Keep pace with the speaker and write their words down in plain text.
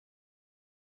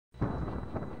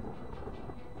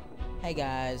Hey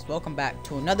guys, welcome back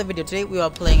to another video. Today we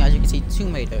are playing, as you can see,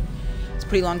 Tomb Raider. It's a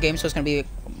pretty long game, so it's gonna be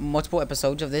multiple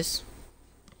episodes of this.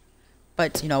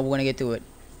 But you know, we're gonna get through it.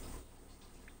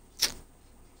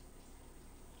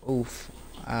 Oof.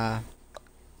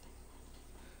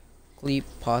 Quickly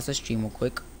pause the stream real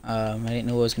quick. I didn't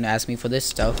know it was gonna ask me for this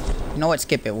stuff. You know what?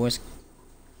 Skip it.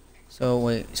 So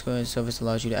wait, Square Service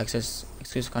allows you to access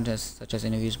exclusive content such as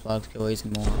interviews, blogs, giveaways,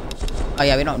 and more. Oh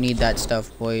yeah, we don't need that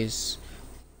stuff, boys.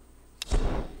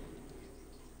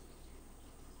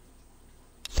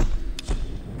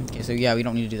 Okay, so yeah, we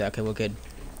don't need to do that. Okay, we're good.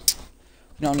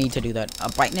 We don't need to do that.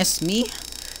 Brightness, me?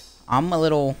 I'm a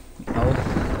little, you know,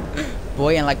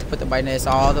 boy, and like to put the brightness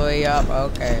all the way up.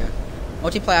 Okay.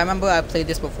 Multiplayer, I remember I played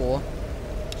this before.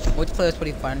 Multiplayer is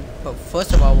pretty fun. But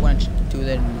first of all, we're going to do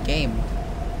the game.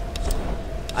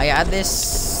 I add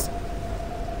this.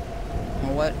 You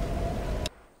know what?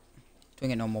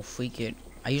 Doing it normal. Freak it.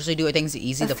 I usually do things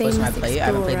easy the first time I play it. I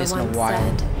haven't played this in a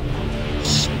while.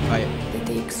 Right. That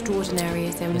the extraordinary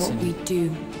is in what we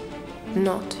do,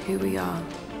 not who we are.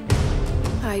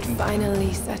 I'd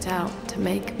finally set out to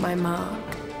make my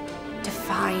mark, to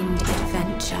find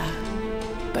adventure.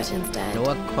 But instead,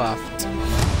 Lower Craft.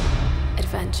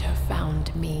 Adventure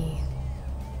found me.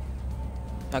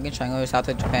 Talking Triangle, South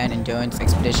of Japan Endurance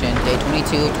Expedition, day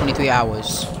 22, 23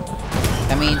 hours.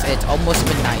 That means it's almost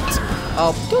midnight.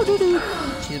 Oh,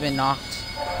 she's been knocked.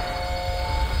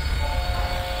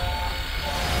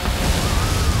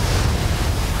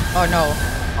 Oh no,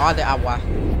 all the agua,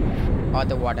 all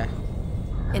the water.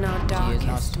 In our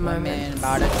darkest moments,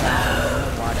 about to drown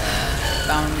in the water.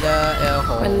 Found the air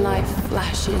hole. when life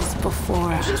flashes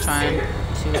before us, She's trying to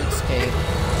escape.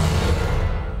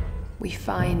 we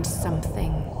find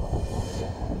something.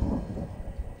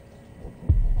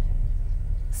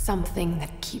 Something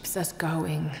that keeps us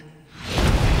going.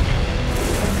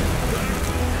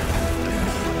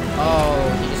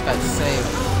 Oh, he just got saved.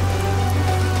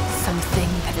 Something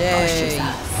that Yay. pushes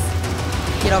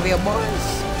us. Get over here, boys.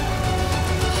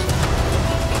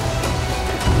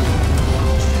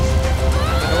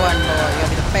 Good one, boy. You're gonna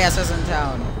be the fastest in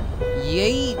town.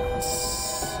 Yeets.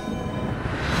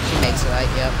 She makes it, right?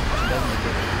 Yep. She does make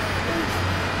it.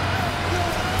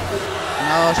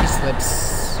 No, she slips.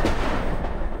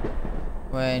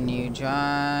 When you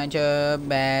try your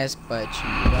best, but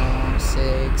you don't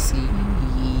succeed.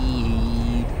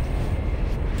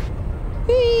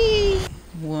 Whee!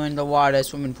 We're in the water,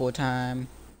 swimming full time.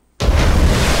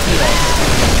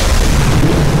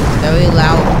 Very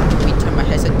loud. Let me turn my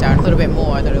headset down a little bit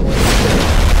more. I thought it was.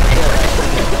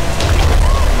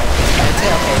 That's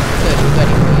it. Okay, good. We're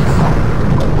ready, boys.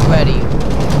 We're ready.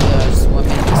 We are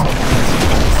swimming.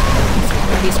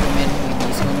 We be swimming. We be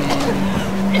swimming.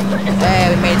 Hey,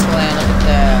 we made it to land. Look at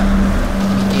that.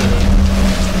 We did it.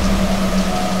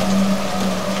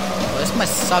 Well, this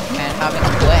must suck, man. Having a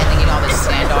wet and then getting all this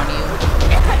sand on you.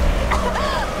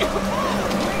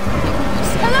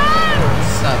 Hello!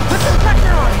 Sucks. Put some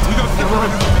pressure on!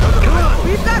 Come on!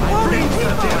 We've got wounded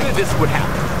people! This would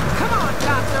happen. Come on,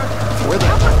 doctor! Where the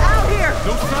Help us out here!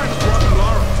 No sign of Rocky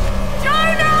Laura.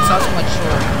 Jonah! It's also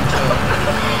mature.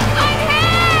 I'm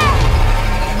here!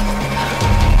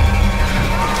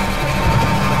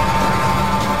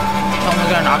 Someone's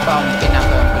gonna knock out and kidnap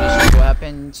her. I'm pretty sure what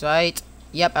happens, right?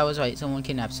 Yep, I was right. Someone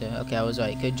kidnaps her. Okay, I was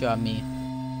right. Good job, me.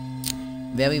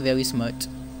 Very, very smart.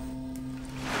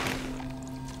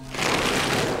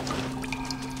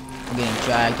 I'm getting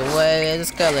dragged away as a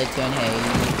skeleton. Hey.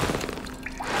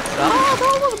 Oh,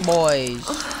 those boys.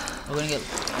 We're getting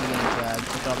dragged.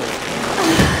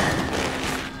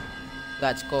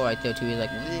 That score right there too. He's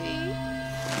like, wee.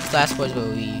 This last was where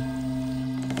we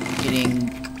getting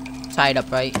tied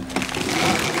up, right?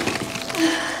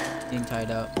 Getting tied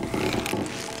up.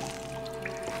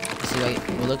 See, right?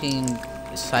 We're looking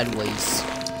sideways.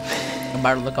 I'm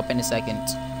about to look up in a second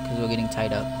because we're getting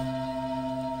tied up.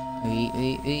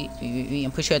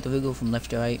 I'm pretty sure I have to wiggle from left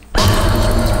to right.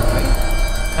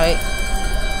 Right.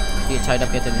 You're tied up,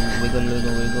 you have to wiggle.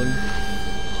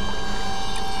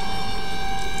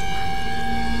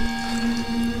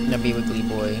 That'd be wiggly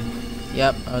boy.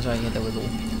 Yep, I was right, you have to wiggle.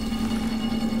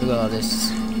 Wiggle all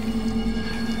this.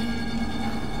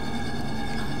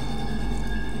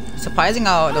 Surprising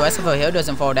how the rest of her hair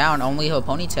doesn't fall down, only her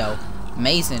ponytail.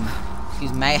 Amazing.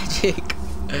 She's magic.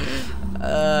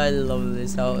 I love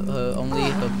this. How only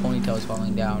her ponytail is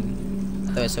falling down.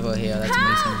 The rest of her hair, that's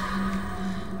amazing.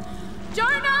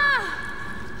 Jonah!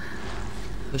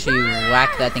 Make sure you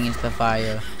whack that thing into the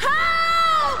fire.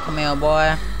 Help! Come here,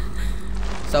 boy.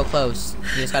 So close.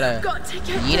 You just gotta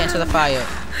yeet into the fire.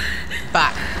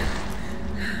 Back.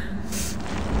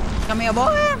 Come here,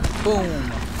 boy.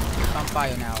 Boom. It's on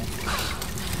fire now.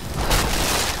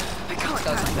 I can't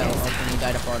Skeleton hurt fell. this. Okay, he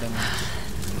died of fire damage.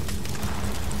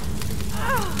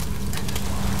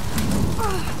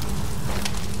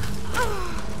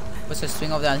 What's the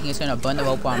swing over there? I think it's gonna burn the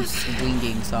rope while I'm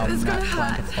swinging, so I'm not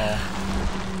going to fall.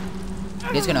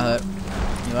 It's gonna hurt.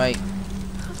 You're right.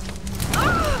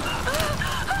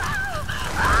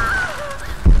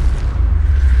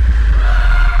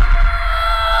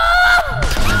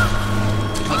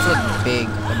 Makes it look big,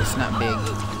 but it's not big.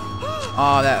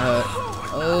 Oh, that hurt.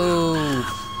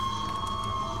 Oh.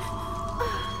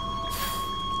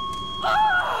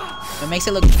 It makes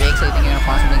it look big, so you think you're gonna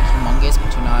find something humongous,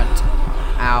 but you're not.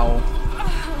 Ow.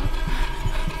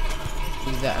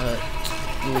 Ooh, that hurt.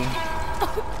 Ooh.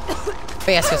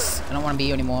 Fastest. I don't want to be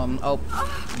you anymore. Oh,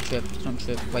 you tripped. Don't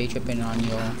trip. Why are you tripping on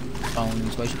your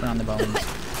bones? Why are you tripping on the bones?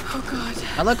 Oh god.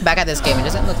 I look back at this game. It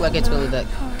doesn't look like it's really that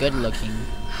good looking.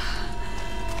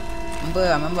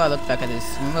 I remember I looked back at this.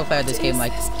 I remember I played this game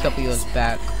like a couple years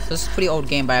back. So this is a pretty old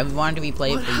game, but I wanted to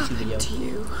replay it for YouTube video.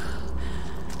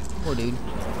 Oh, dude.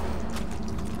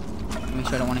 Make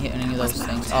sure I don't want to hit any of those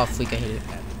things. Oh, freak! I hit it.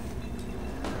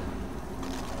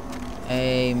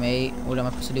 Hey, mate. What am I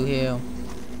supposed to do here?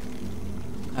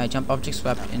 Alright, jump objects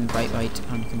wrapped in bright light.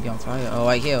 You can be on fire. Oh,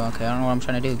 right here. Okay, I don't know what I'm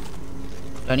trying to do.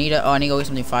 Do I need a... Oh, I need to go get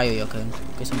something fiery. Okay.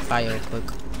 Get some fire real quick.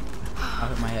 I'll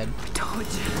hit my head.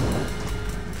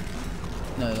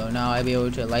 There we go. Now I'll be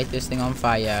able to light this thing on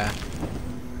fire.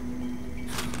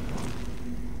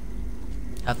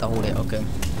 I have to hold it. Okay.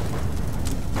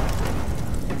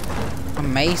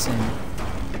 Amazing.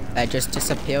 That just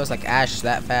disappears like ash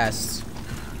that fast.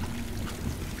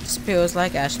 Disappears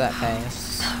like ash that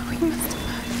fast.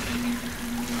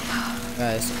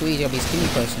 Guys, squeeze, you'll be skinny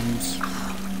persons.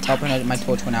 Oh, my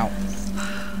torch went out.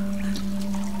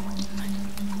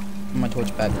 My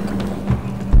torch back.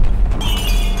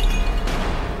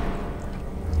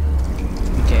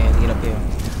 Okay, get up here.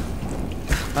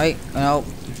 Right, no.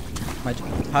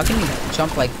 How can you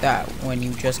jump like that when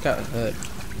you just got hurt?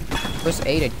 Press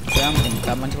A to jump and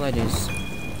grab onto ledges.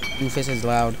 Doofus is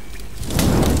loud.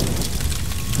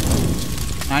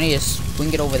 I need to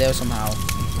swing it over there somehow.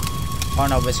 Oh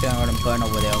no, but it's gonna let him burn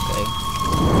over there, okay.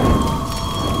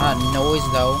 Noise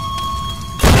though.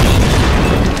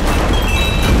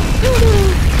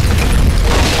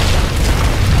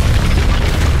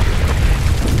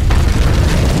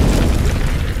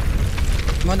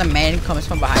 When the man comes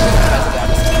from behind us,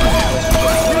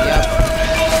 yep.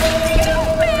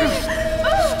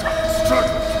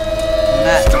 I'm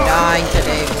not dying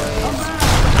today, boys.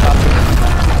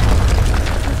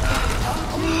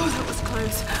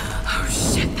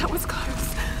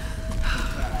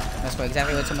 That's why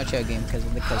exactly what's so much your game, because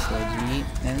of the cuss words you eat.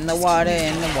 In the water,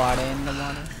 in the water, in the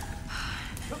water.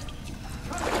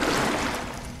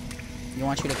 You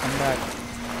want you to come back.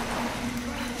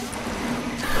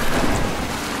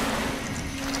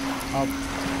 Oh.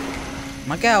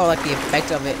 My god, I like the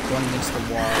effect of it going against the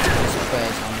wall. Just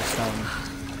spreads on the stone.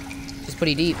 It's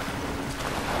pretty deep.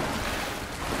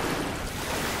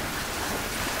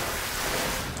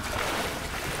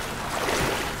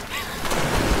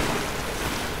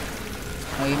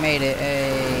 Oh, you made it.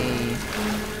 Hey.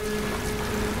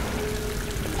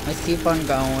 Let's keep on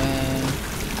going.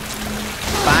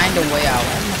 Find a way out.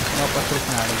 Nope, we're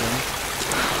pushing out again.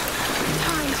 I'm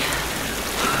tired.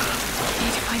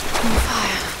 Need to find some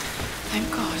fire. Thank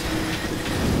God.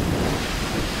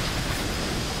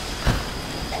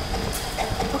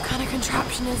 What kind of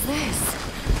contraption is this?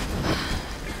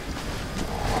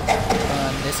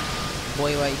 This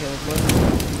boy right here, boy.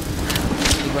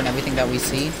 We burn everything that we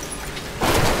see.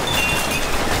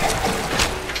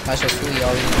 That's just who we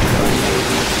are.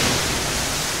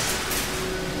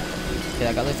 Okay,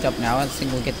 I got lift up now. I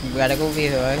think we gotta go over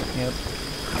here, right? Yep.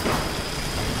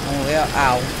 Over here.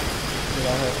 Ow. Dude,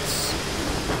 that hurts.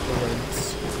 It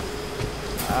hurts.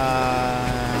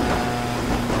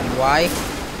 Why?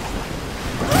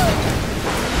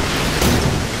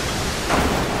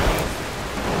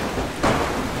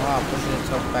 Wow, pushing the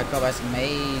top back up. That's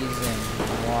amazing.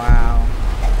 Wow.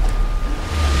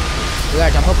 We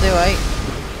gotta jump up there, right?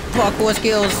 Parkour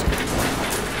skills.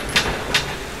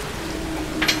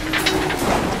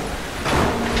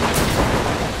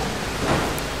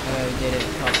 We did it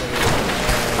properly.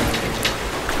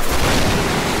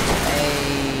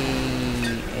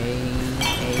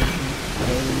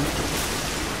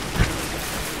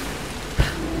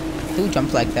 Who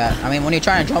jumps like that? I mean, when you're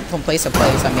trying to jump from place to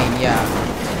place, I mean, yeah,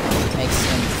 makes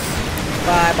sense.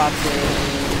 Bye, boxes.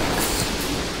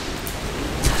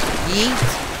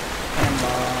 Yeet.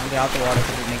 Get out the water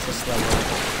because it makes us slower.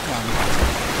 Come on.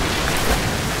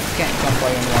 You can't jump while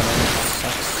you're in water. It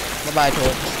sucks. Goodbye,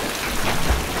 torch.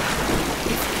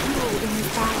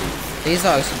 These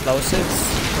are explosives. So,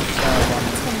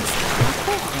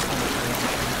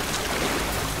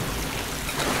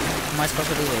 how am I supposed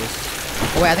to do this?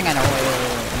 Oh, wait, I think I know. Wait.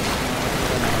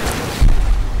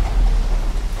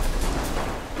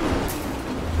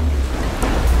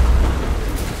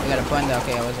 We gotta burn that.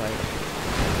 Okay, I was right.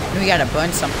 We gotta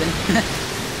burn something.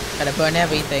 Gotta burn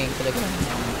everything for the gun.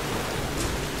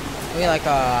 Maybe like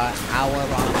a hour long.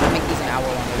 I'll make these an hour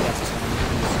long. Maybe that's just one.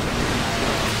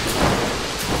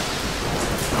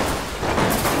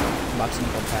 Boxing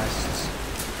go past.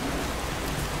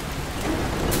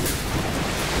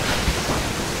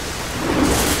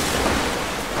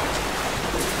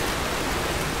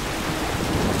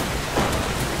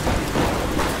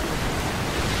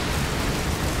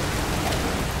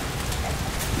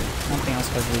 Nothing else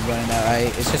supposed to be running out.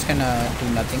 It's just gonna do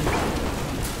nothing.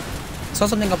 I saw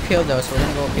something up here though, so we're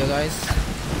gonna go up here, guys.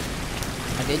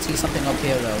 I did see something up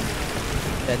here though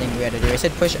that I think we had to do. It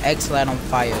said push X light on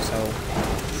fire, so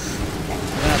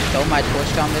I'm gonna throw my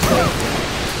torch down this way.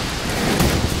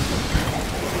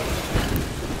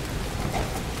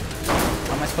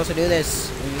 How am I supposed to do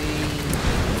this?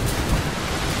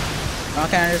 Why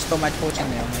can't I just throw my torch in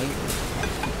there, mate?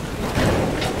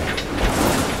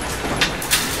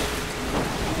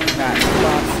 Got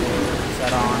boxes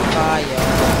that are on fire.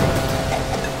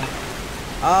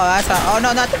 Oh, that's how. Oh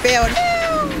no, not the build.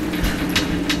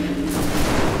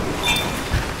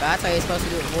 That's how you're supposed to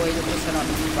do it, boys. You're set on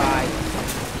fire.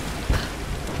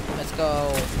 Let's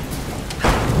go.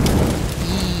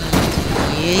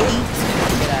 Yeet.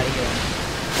 Get out of here.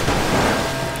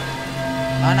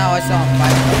 Oh no, it's on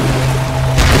fire.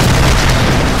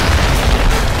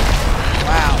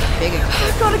 Wow, big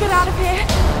explosion. Gotta get out of here.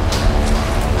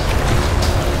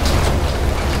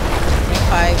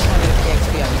 500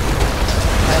 XP on you.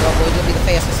 Alright, boys, you'll be the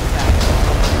fastest in time.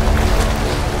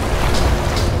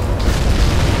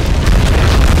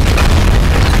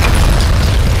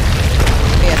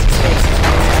 Fastest.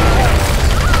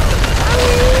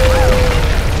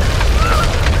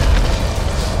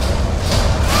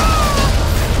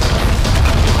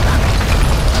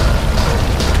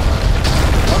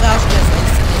 Well, now she just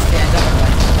instantly stands up and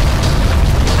like,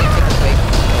 take a break.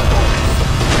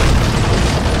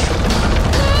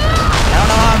 I don't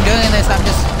know how I'm doing this, I'm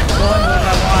just going with what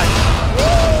I want.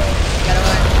 Gotta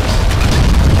run.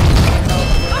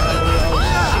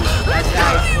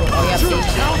 Oh yeah, please.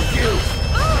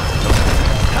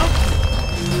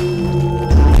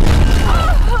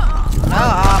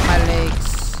 Oh, my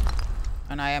legs.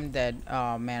 And I am dead.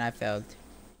 Oh man, I failed.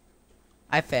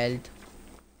 I failed.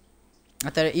 I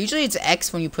thought usually it's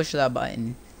X when you push that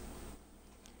button.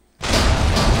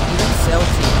 Even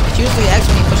Celtic. It's usually X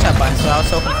when you push that button, so I was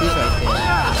so confused right there.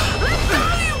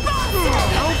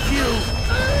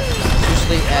 It's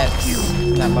usually X,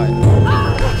 that button.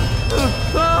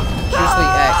 It's usually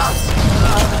X.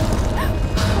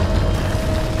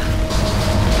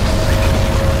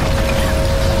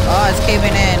 Oh, it's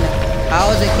caving in.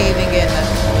 How is it caving in?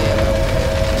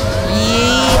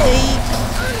 Yeet.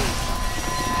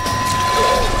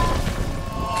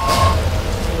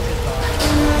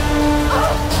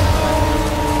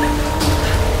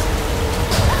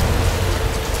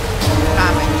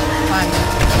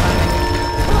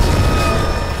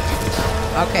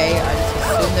 Okay, I just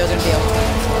assumed they're gonna be able to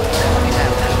let me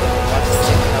have that. Watch the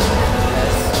signal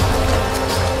this.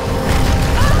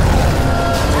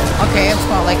 Okay, I'm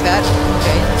smart like that.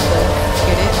 Okay, so let's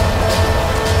get it.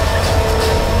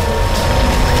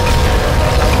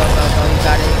 Go, you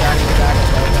got it.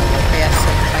 Fast.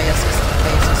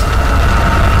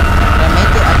 Did I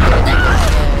make it?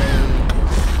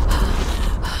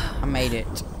 I made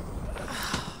it.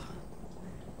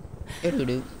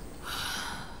 Doo-doo-doo.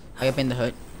 I up in the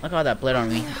hood. Look at all that blood on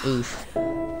me. Oof. I'm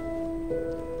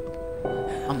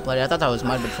bloody. I thought that was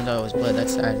mud, but it turned out it was blood.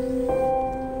 That's sad.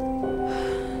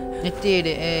 It did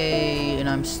it. Hey, and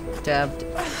I'm stabbed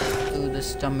through the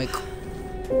stomach.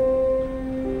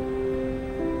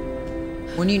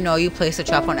 When you know you placed a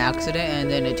trap on accident and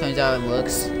then it turns out it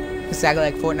works. It's exactly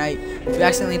like Fortnite. You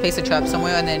accidentally placed a trap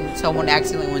somewhere and then someone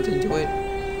accidentally went into it.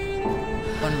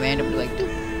 One randomly like, dude.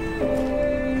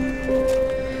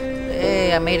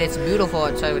 Hey, I made it. It's beautiful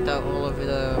outside without all of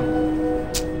the,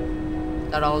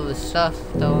 without all the stuff,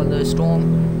 without all the storm.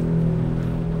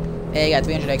 Hey, I got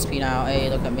 300 XP now. Hey,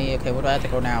 look at me. Okay, where do I have to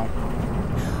go now?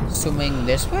 Assuming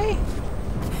this way?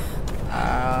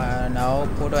 No.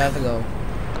 Where do I have to go?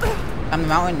 Climb the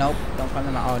mountain? Nope. Don't climb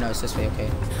the mountain. Oh, no, it's this way. Okay.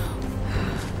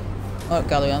 Look,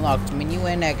 gallery unlocked. Menu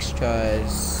and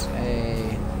extras.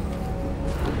 Hey.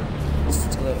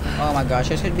 Oh my gosh,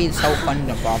 this would be so fun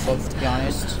to pop off, to be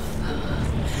honest.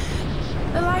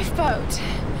 The lifeboat.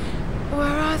 Where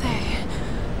are they?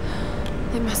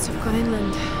 They must have gone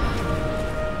inland.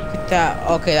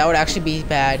 Okay, that would actually be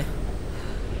bad.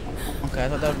 Okay, I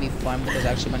thought that would be fun, but there's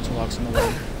actually a bunch of rocks in the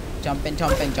way. Jump in,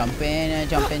 jump in, jump in,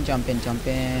 jump in, jump in, jump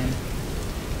in.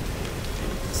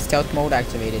 Stealth mode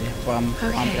activated. Bum,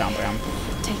 Okay. bum.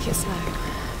 Take it slow.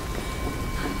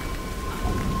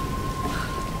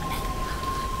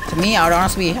 To me, I would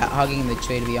honestly be hugging the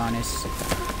tree, to be honest.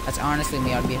 That's honestly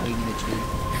me, I would be hugging the tree.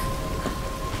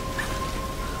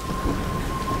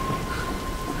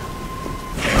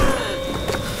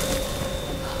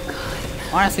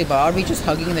 Honestly, but I would be just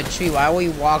hugging the tree. Why would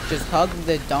you walk? Just hug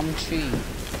the dumb tree.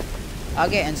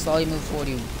 Hug it and slowly move forward,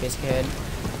 you biscuit head.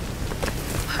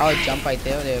 I would jump right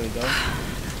there. There we go.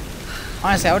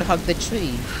 Honestly, I would hug the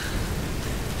tree.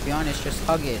 To be honest, just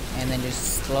hug it and then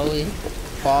just slowly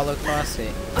fall across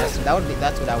it. That's what I would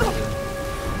do.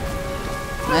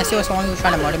 Unless there was someone who was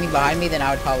trying to murder me behind me, then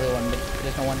I would probably run, but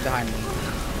there's no one behind me.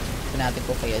 Then I have to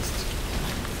go first.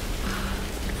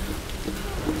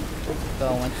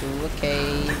 Going through a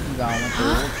cave, going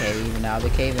through a cave, and now the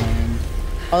cave in.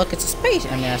 Oh look, it's a space.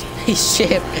 I mean, a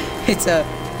spaceship. It's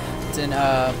an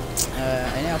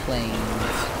airplane.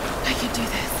 I can do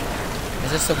this.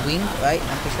 Is this a wing? Right?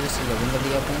 I'm pretty sure this is the wing of the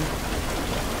airplane.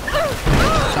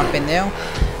 Jump in there. Oh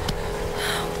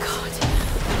God.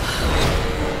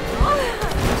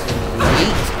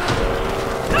 Yeet.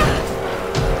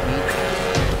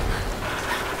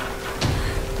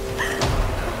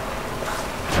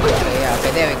 Okay, yeah,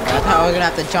 okay, there we go. I thought I was gonna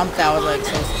have to jump that. I was like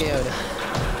so scared.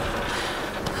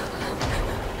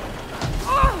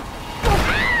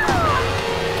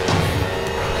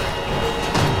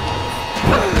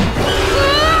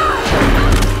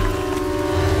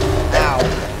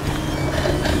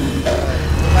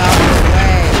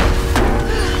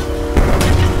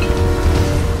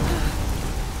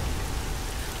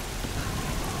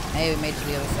 Hey, we made it to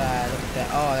the other side. Look at that.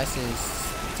 Oh, this is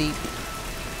steep.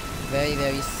 Very,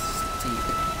 very steep.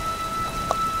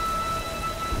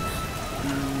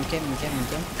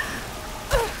 Okay.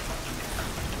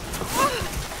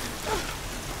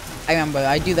 I remember,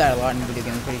 I do that a lot in video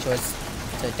games. I'm pretty sure it's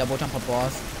a double jump up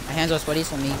balls. My hands are sweaty,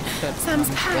 so me put Sam's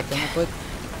pack. real quick.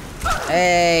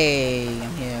 Hey,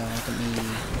 I'm here. Look at me.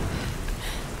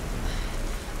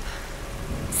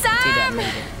 See that, Sam!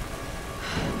 made it.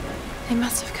 They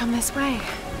must have come this way.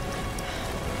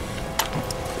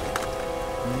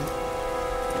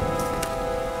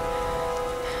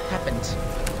 Happened.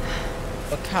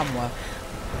 A camera.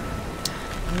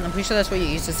 I'm pretty sure that's what you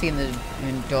used to see in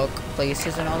dark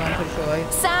places and all that. I'm pretty sure,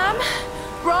 right? Sam?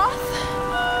 Roth?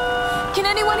 Can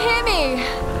anyone hear me?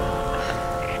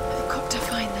 I've got to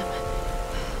find them.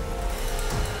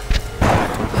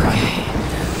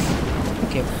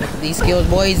 Okay, look at these skills,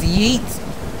 boys. Yeet.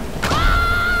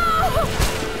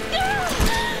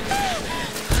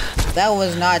 That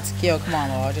was not skill. Come on,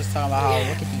 bro. I was just talking about how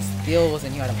look at these skills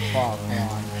and you had to fall.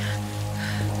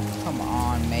 Come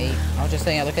on, mate. I was just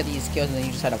saying, look at these skills and then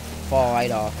you just had to fall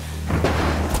right off.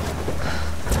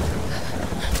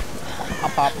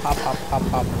 Hop.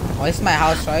 Oh, this is my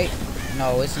house, right?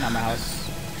 No, this is not my house.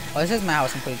 Oh, this is my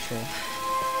house, I'm pretty sure.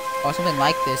 Or something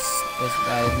like this. This is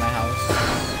my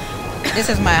house. This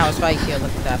is my house right here.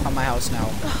 Look at that. I found my house now.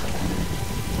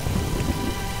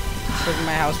 This is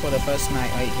my house for the first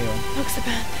night right here. Looks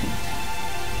abandoned.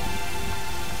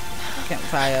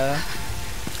 Campfire.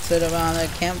 Sit around the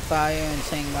campfire and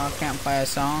sing our campfire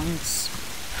songs.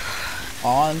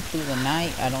 All through the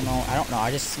night. I don't know. I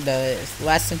just, the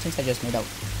last sentence I just made up.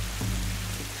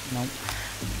 Nope.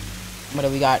 What do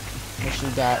we got? What she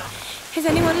got? Is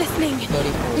anyone listening?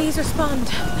 34. Please respond.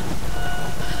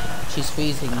 She's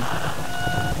freezing.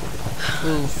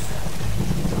 Oof.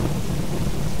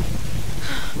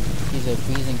 She's a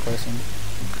freezing person.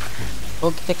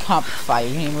 Go get the campfire.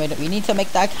 We need to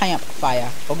make that campfire.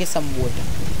 Go get some wood.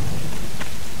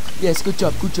 Yes, good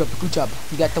job. You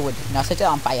got the wood. Now set it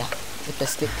on fire with the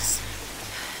sticks.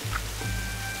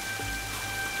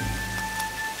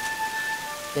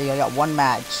 There you go, got one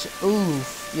match.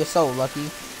 Oof, you're so lucky.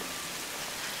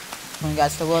 When you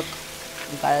guys to look,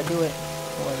 you gotta do it.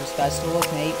 Boy, this guy's to look,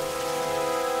 mate.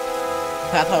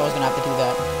 I thought I was gonna have to do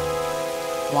that.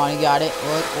 Come on, you got it.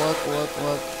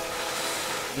 Look.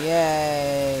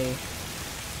 Yay.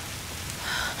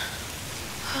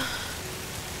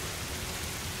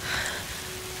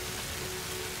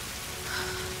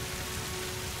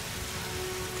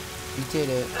 You did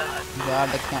it. You got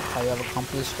the campfire. You have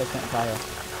accomplished the campfire.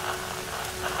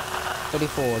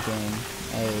 34 again.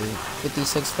 A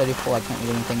 56, 34. I can't read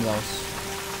anything else.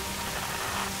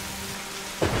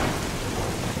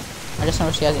 I just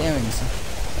noticed she has earrings.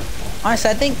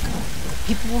 Honestly, I think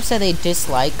people say they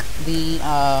dislike the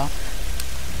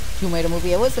Tomb Raider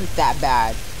movie. It wasn't that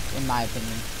bad, in my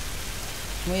opinion.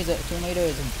 Tomb Raider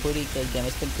is a pretty good game.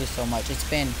 It's been through so much. It's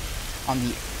been on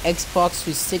the Xbox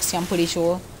 360, I'm pretty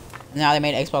sure. Now they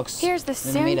made Xbox. Here's the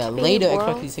they made a later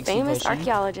Xbox 360 famous version.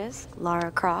 archaeologist Lara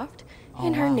Croft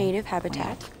in her native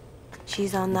habitat.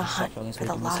 She's on the hunt for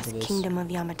the lost kingdom of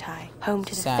Yamatai, home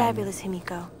to the fabulous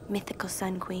Himiko, mythical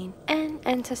Sun Queen, and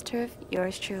ancestor of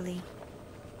yours truly.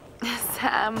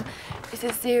 Sam, is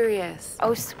it serious?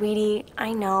 Oh, sweetie,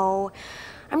 I know.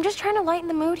 I'm just trying to lighten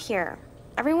the mood here.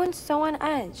 Everyone's so on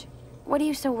edge. What are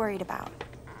you so worried about?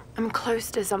 I'm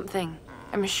close to something.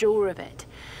 I'm sure of it.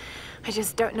 I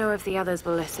just don't know if the others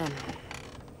will listen.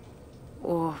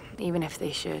 Or even if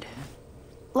they should.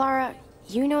 Lara,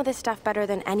 you know this stuff better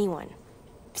than anyone.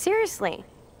 Seriously,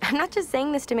 I'm not just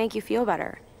saying this to make you feel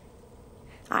better.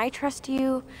 I trust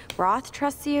you, Roth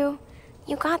trusts you.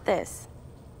 You got this.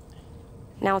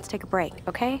 Now let's take a break,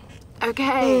 okay?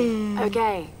 Okay,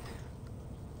 okay.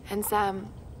 And Sam,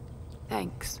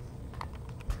 thanks.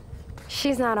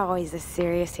 She's not always this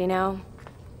serious, you know?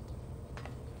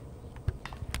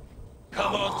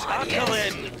 Come on, tackle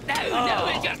him! No,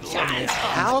 it's your chance!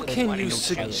 How can you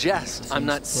suggest I'm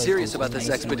not serious about this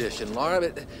expedition, Lara?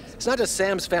 It's not just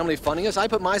Sam's family funding us. I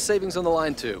put my savings on the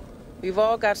line, too. We've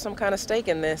all got some kind of stake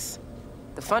in this.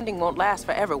 The funding won't last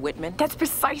forever, Whitman. That's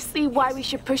precisely why we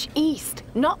should push east,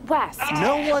 not west.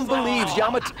 No one believes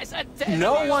Yamatai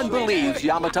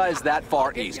is that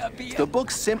far east. The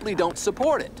books simply don't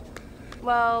support it.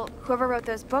 Well, whoever wrote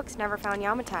those books never found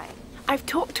Yamatai. I've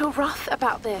talked to Roth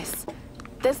about this.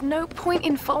 There's no point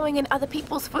in following in other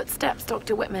people's footsteps,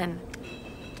 Dr. Whitman.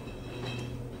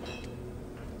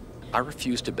 I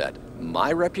refuse to bet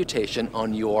my reputation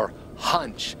on your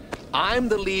hunch. I'm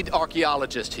the lead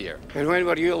archaeologist here. And when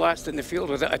were you last in the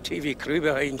field without a TV crew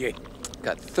behind you?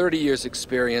 Got 30 years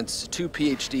experience, 2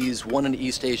 PhDs, 1 in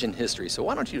East Asian history. So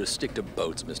why don't you just stick to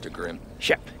boats, Mr. Grimm?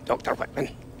 Ship, Dr. Whitman.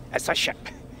 It's a ship.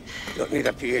 You don't need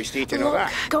a PhD to know Look,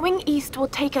 that. going east will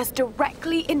take us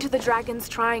directly into the Dragon's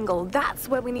Triangle. That's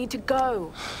where we need to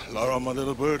go. Lara, my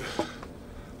little bird.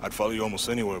 I'd follow you almost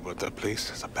anywhere, but that place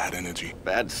has a bad energy.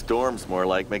 Bad storms, more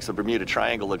like. Makes the Bermuda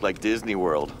Triangle look like Disney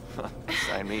World.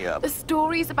 Sign me up. The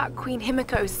stories about Queen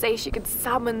Himiko say she could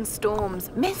summon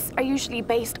storms. Myths are usually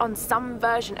based on some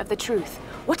version of the truth.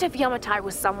 What if Yamatai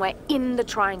was somewhere in the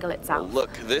triangle itself? Well,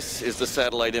 look, this is the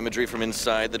satellite imagery from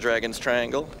inside the Dragon's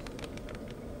Triangle.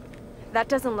 That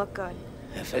doesn't look good.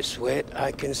 If it's wet,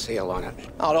 I can sail on it.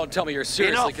 Oh, don't tell me you're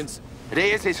seriously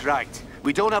Reyes is right.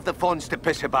 We don't have the funds to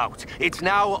piss about. It's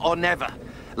now or never.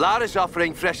 Lara's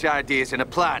offering fresh ideas and a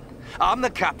plan. I'm the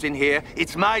captain here.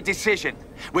 It's my decision.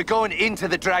 We're going into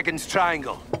the Dragon's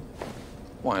Triangle.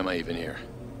 Why am I even here?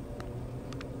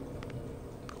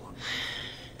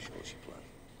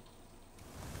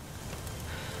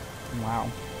 Wow.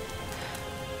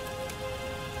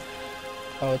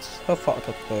 Oh, it's her fault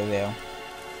to go there. In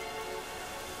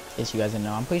case you guys didn't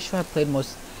know, I'm pretty sure I played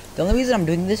most. The only reason I'm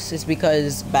doing this is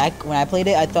because back when I played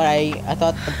it, I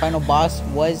thought the final boss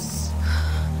was.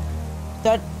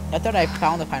 I thought I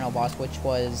found the final boss, which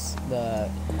was the.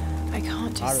 I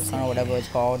can't just Sun or whatever it's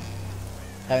called.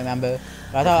 I remember.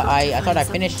 But I thought I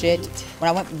finished it. When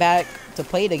I went back to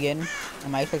play it again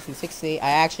on my Xbox 360, I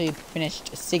actually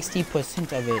finished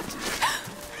 60% of it.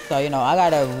 So you know, I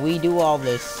gotta redo all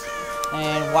this.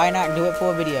 And why not do it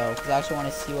for a video? Because I actually want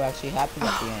to see what actually happens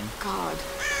at the end. God.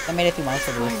 I made a few months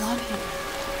of this. Going on here?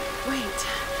 Wait.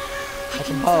 It's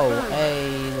a bow.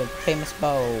 Hey, the famous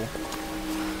bow.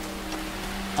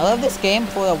 I love this game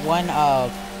for the one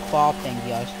claw thing.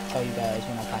 I'll show you guys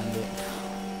when I find it.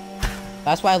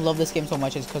 That's why I love this game so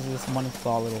much, is because of this one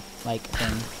claw little like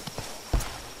thing.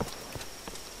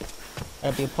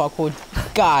 Gotta be a parkour.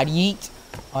 God, yeet.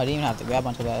 Oh, I didn't even have to grab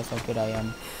onto that. That's how good I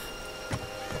am.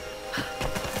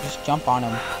 Just jump on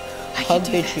him. Hug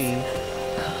the tree.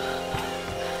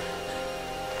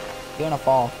 You're gonna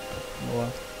fall. Or...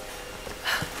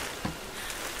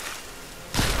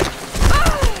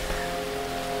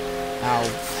 Ow.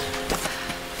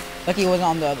 Lucky he wasn't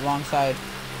on the wrong side.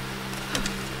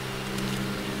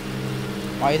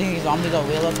 Why, you think these zombies are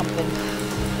real or something?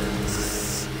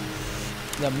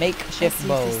 The makeshift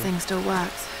bow. This thing still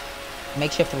works.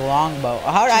 Makeshift longbow.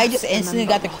 How did I just instantly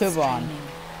got the quiver on?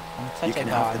 You can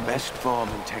have the best form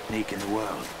and technique in the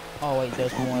world. Oh wait,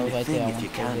 there's more right there. If you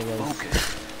can't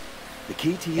focus. The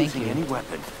key to using any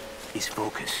weapon is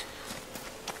focus.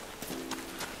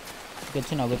 Good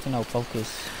to know,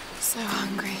 focus. So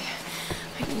hungry.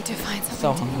 I need to find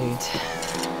So something hungry. to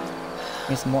eat.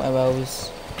 Need some more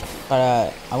arrows.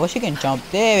 But I wish you can jump.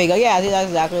 There we go. Yeah, I think that's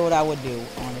exactly what I would do,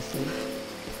 honestly.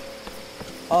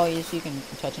 Oh, yes, you can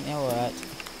touch an arrow at.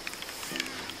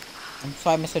 I'm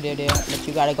sorry, Mr. Deer, but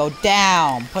you gotta go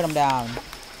down. Put him down.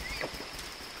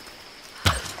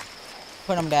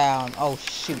 Put him down. Oh,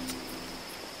 shoot.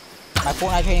 My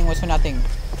Fortnite training was for nothing.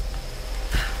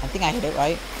 I think I hit it,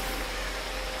 right?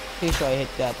 Pretty sure I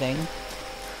hit that thing.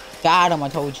 Got him, I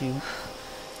told you.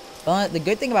 The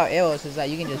good thing about arrows is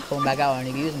that you can just pull them back out and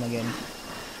you can use them again.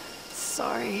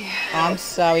 Sorry. I'm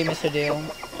sorry, Mr. Deal.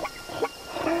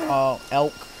 Oh,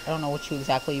 elk. I don't know what you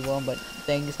exactly want, but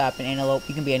things happen. Antelope,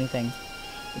 you can be anything.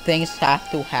 Things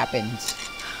have to happen.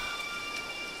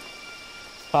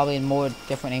 Probably more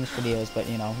different names for deals, but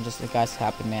you know, just it has to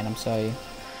happen, man. I'm sorry.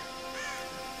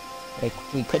 Like,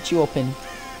 we cut you open.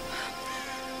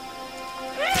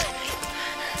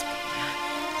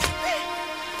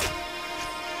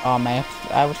 Oh man,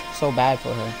 I was so bad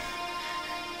for her.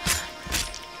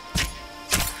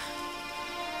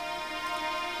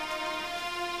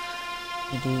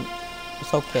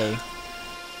 It's okay.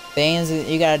 Things,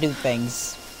 you gotta do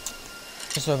things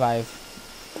to survive.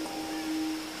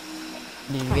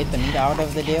 Did you get the meat out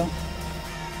of the deal?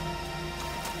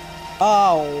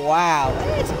 Oh wow,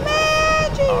 it's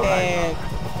magic! All right.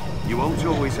 You won't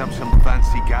always have some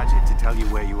fancy gadget to tell you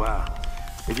where you are.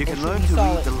 If you can learn to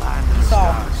read the land and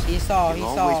the stars,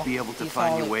 you'll always be able to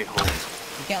find your way home.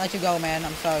 We can't let you go, man.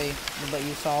 I'm sorry, but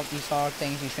you saw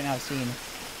things you shouldn't have seen.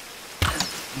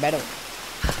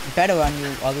 Better on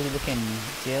you ugly looking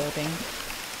jail thing.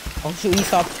 Oh shoot, he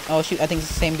saw. Oh shoot, I think it's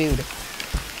the same dude.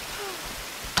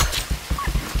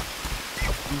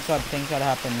 You saw things gotta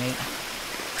happen, mate.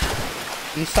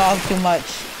 You saw too much.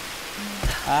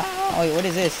 Ah, wait, what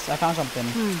is this? I found something.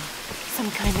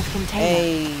 Some kind of container.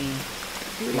 Hey.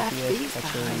 Who left these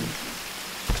behind?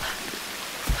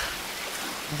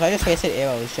 So I just wasted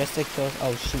arrows just to kill.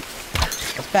 Oh shoot.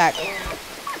 It's back.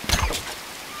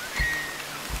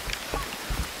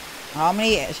 How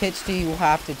many hits do you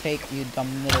have to take, you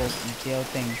dumb little jail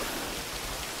thing?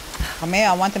 Come here,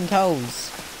 I want them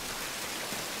toes.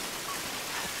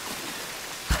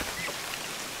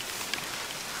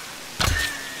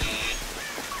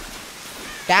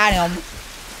 Got him.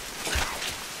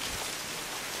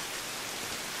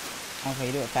 Okay,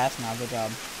 you do it fast now. Good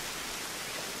job.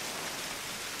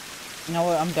 You know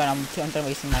what? I'm done. I'm done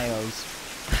wasting my arrows.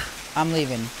 I'm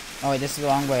leaving. Oh wait, this is the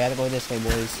wrong way. I have to go this way,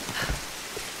 boys.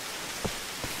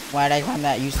 Why did I climb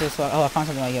that useless one? Oh, I found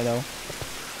something right here though.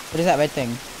 What is that red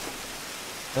thing?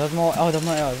 There's more. Oh, there's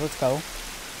more arrows. Let's go.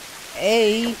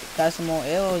 Hey, got some more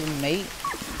arrows, mate.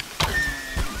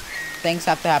 Things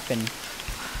have to happen.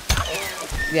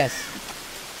 Yes.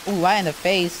 Ooh, right in the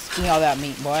face. Give me all that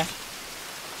meat, boy.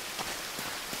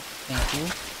 Thank you.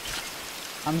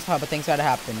 I'm sorry, but things gotta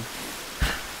happen.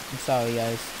 I'm sorry,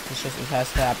 guys. It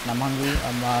has to happen. I'm hungry.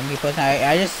 I'm a hungry person.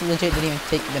 I just legit didn't even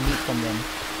take the meat from them.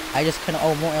 I just couldn't.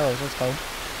 Oh, more arrows. Let's go.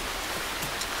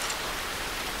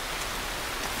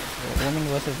 Woman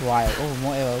versus wild. Oh,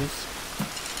 more arrows.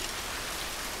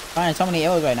 Finding so many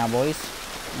arrows right now, boys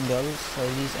and girls,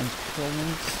 ladies and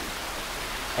gentlemen.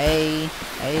 Hey.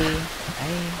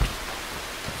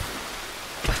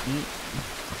 Eat.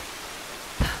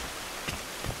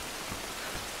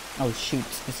 Oh shoot,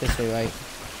 it's this way, right?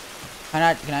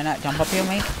 Can I not jump up here,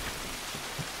 mate?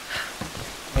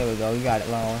 There we go, you got it,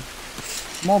 Laura.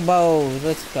 More bows,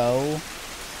 let's go.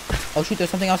 Oh shoot, there's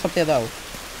something else up there though.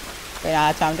 Okay,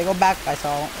 now time to go back. I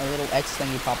saw a little X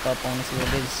thingy pop up. I wanna see what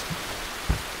it is.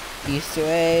 Easter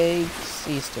eggs,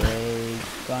 Easter eggs.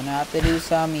 Gonna have to do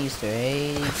some Easter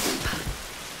eggs.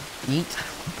 Eat.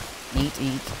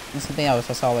 There's something else,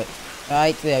 I saw it.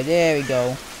 Right there we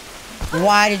go.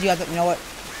 Why did you have to, you know what?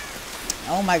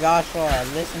 Oh my gosh, Laura,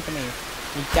 listen to me.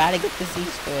 You gotta get this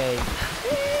Easter egg.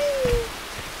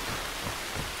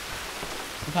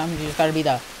 Sometimes you just gotta be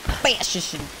the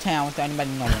fastest in town without anybody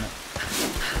knowing it.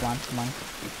 Come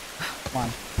on.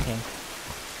 Okay.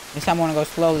 This time I wanna go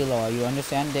slowly, Laura. You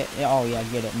understand it? Oh yeah,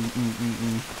 get it.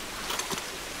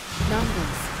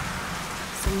 Numbers.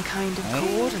 Some kind of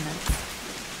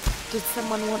coordinates. Did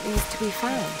someone want these to be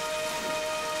found?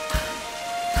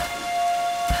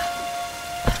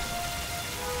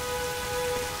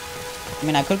 I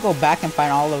mean, I could go back and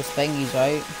find all those thingies,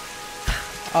 right?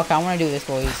 Okay, I want to do this,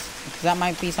 boys. Because that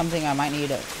might be something I might need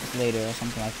later or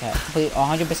something like that. Complete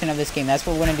 100% of this game. That's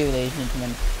what we're going to do, ladies and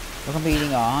gentlemen. We're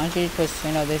completing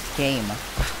 100% of this game.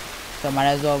 So might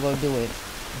as well go do it.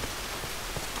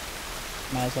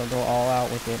 Might as well go all out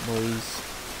with it, boys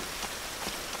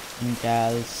and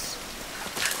gals.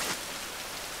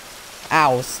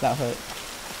 Ows, that hurt.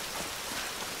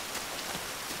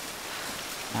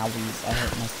 Owies, I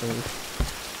hurt myself.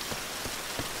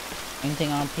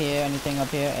 Anything up here? Anything up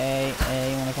here? Hey,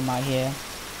 you wanna come out here?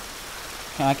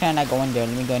 I cannot go in there.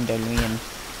 Let me go in there. Let me in. You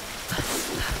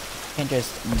can't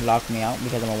just block me out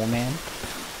because I'm a woman.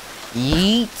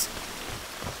 Yeet!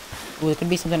 Ooh, there could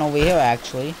be something over here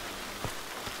actually.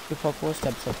 4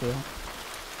 steps up here.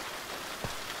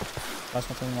 I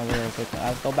saw something over here. Okay,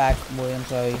 I'll go back, boy. I'm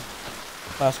sorry.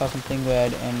 I saw something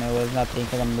red and it was nothing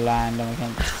because I'm blind and I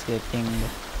can't see a thing.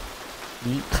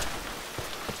 Yeet.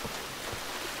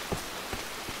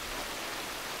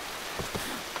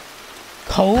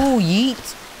 Oh,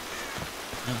 yeet!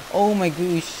 Oh my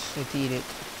gosh, I did it.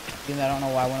 Even though I don't know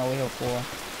why I went over here for.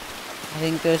 I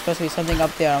think there's supposed to be something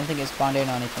up there. I don't think it spawned in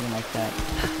or anything like that.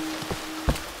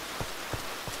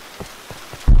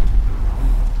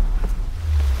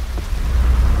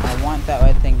 I want that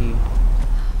red thingy.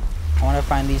 I want to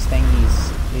find these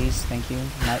thingies. Please, thank you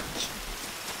much.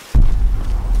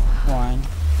 Come on.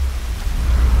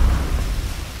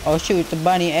 Oh shoot, the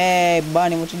bunny. Hey,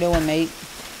 bunny, what you doing, mate?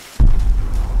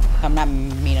 I'm not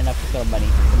mean enough to kill a bunny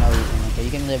for no reason, okay? You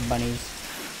can live, bunnies.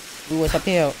 Ooh, what's up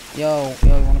here? Yo,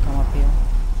 you wanna come up here?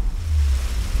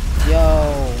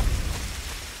 Yo.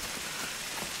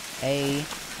 Hey.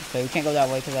 Okay, we can't go that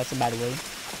way because that's a bad way.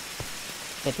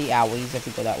 Get the owies if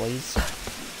we go that ways.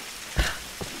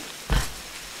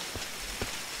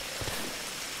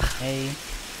 Hey.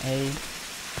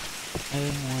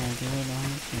 Wanna do it on?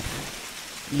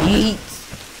 Yeet!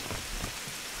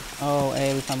 Oh,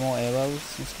 hey, we found more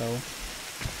arrows. Let's go.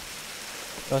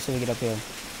 What else do we get up here?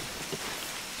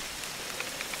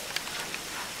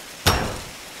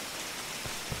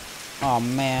 Oh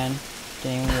man,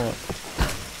 didn't work.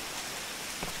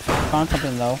 Found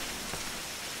something though.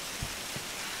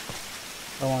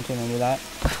 Don't want to remember that.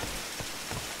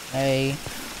 Hey.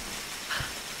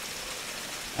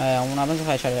 What happens if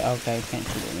I try to? Okay, I can't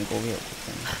shoot it. Let me go over here.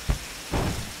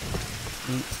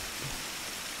 Eat.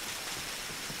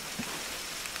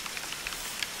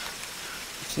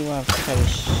 See what I have to try to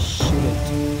shoot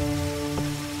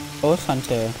it. Ghost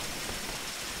Hunter.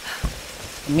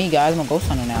 Me guys, I'm a ghost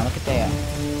hunter now. Look at that.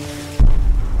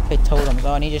 Okay, totems.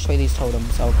 Oh, I need to show you these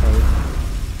totems. Okay.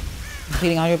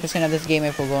 Completing 100% of this game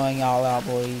if we're going all out,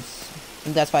 boys. I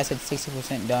think that's why I said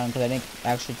 60% done because I didn't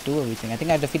actually do everything. I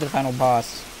think I defeated the final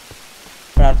boss,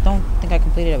 but I don't think I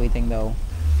completed everything though.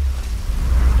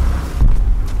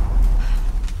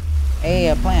 Hey,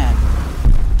 a plant.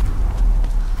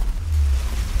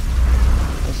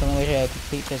 The only way to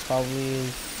complete this probably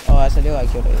is... Oh, that's a deal I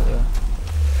killed earlier.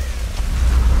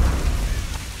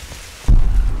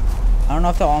 I don't know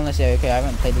if they're all in this area. Okay, I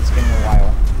haven't played this game in a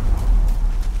while.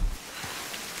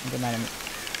 Don't get mad at me.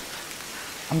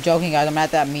 I'm joking, guys. I'm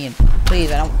not that mean.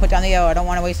 Please, I don't put down the arrow. I don't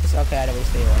want to waste this. Okay, I had to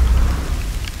waste the arrow.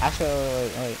 Actually,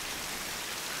 wait.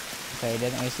 Okay, it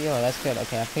doesn't waste the arrow. That's good.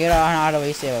 Okay, I figured out how to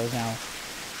waste arrows now.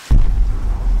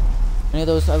 Any of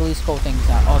those ugly skull things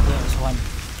now. Oh, there's one.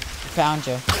 Found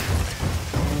you.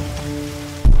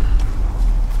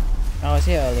 Oh, it's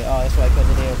here earlier. Oh, that's why I killed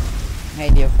the deer. Hey,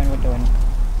 dear friend, what doing?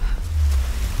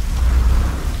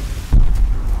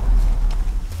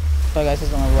 So, guys, this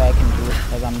is the only way I can do it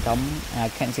because I'm dumb and I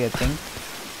can't see a thing.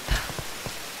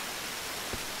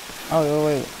 Oh,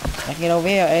 wait. I can get over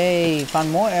here. Hey,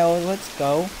 found more arrows. Let's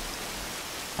go.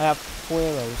 I have 4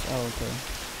 arrows. Oh, okay.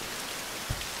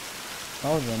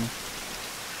 Oh, then.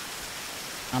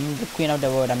 I'm the queen of the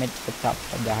world. I'm at the top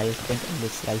of the highest point of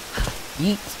this life.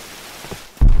 Yeet.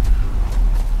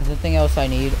 There's nothing else I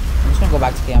need. I'm just gonna go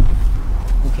back to camp.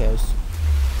 Who cares?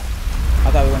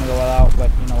 I thought we were gonna go all out, but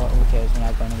you know what? Who cares? We're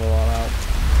not gonna go all out.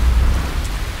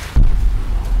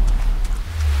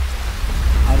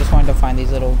 I just wanted to find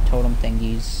these little totem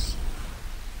thingies.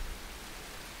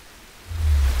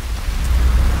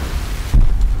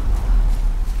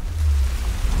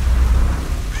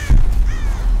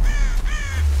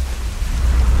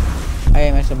 Hey,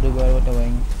 Mr. Bluebird, what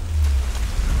doing?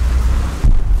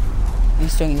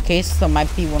 In case there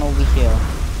might be one over here.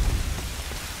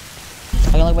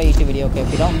 I can look at my YouTube video, okay?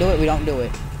 If we don't do it, we don't do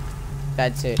it.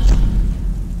 That's it.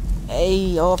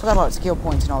 Hey, oh, I forgot about skill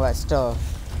points and all that stuff.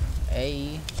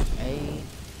 Hey.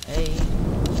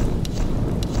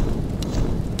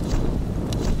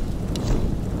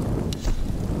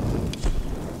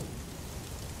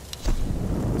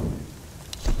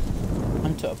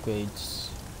 Hunter upgrades.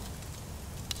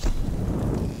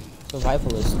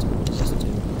 Survivalist. What does this do?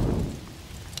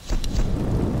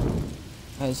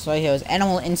 Okay, so right here is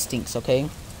animal instincts, okay?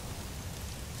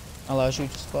 Allows you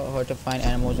to spot hard to find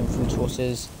animals and food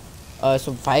sources.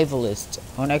 Survivalist.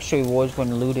 Earn extra rewards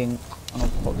when looting on a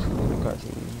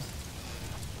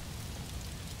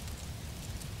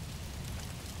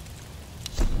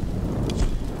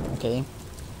Okay.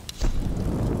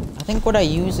 I think what I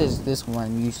use is this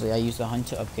one. Usually I use the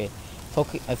hunter upgrade.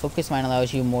 Focus mine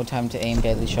allows you more time to aim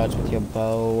deadly shots with your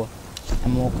bow.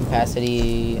 And more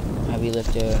capacity, heavy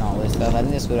lifter, and all this stuff. I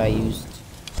think that's what I used.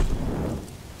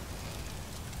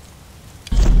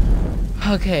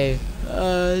 Okay.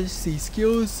 Let's see.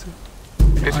 Skills.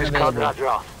 This is Conrad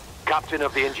Roth, captain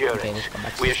of the Endurance. Okay,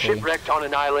 we are shipwrecked on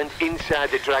an island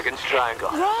inside the Dragon's Triangle.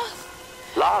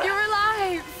 Roth! Lara! You're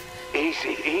alive!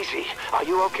 Easy, easy. Are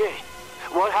you okay?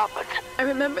 What happened? I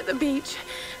remember the beach,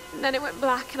 and then it went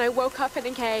black and I woke up in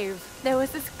a cave. There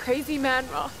was this crazy man,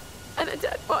 Roth, and a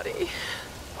dead body.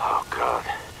 Oh, God.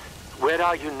 Where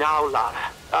are you now,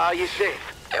 Lara? Are you safe?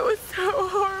 It was so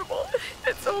horrible.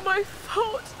 It's all my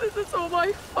fault. This is all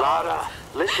my fault. Lara,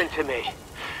 listen to me.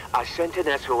 I sent an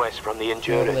SOS from the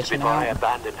Endurance before I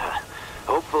abandoned her.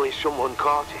 Hopefully someone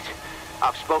caught it.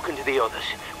 I've spoken to the others.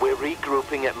 We're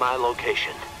regrouping at my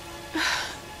location.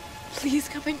 Please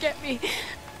come and get me.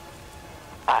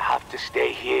 I have to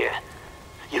stay here.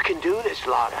 You can do this,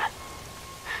 Lara.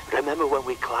 Remember when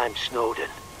we climbed Snowden?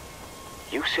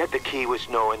 You said the key was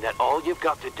knowing that all you've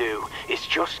got to do is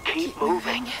just keep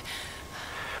moving.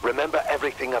 Remember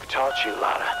everything I've taught you,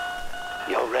 Lara.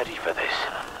 You're ready for this.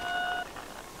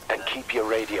 And keep your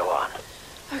radio on.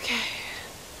 Okay.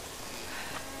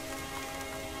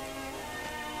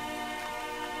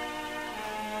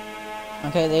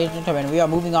 Okay, ladies and gentlemen, we are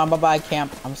moving on. Bye-bye,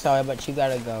 camp. I'm sorry, but you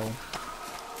gotta go.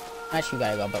 Not you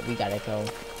gotta go, but we gotta go.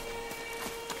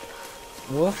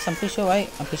 Wolves? I'm pretty sure, right?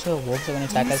 I'm pretty sure wolves are gonna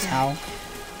attack us now.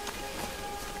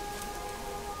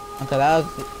 Okay, that was...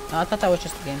 I thought that was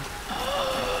just a game.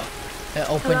 It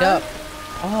opened up.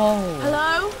 Oh.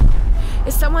 Hello?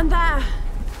 Is someone there?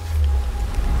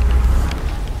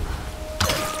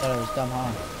 Thought it was dumb,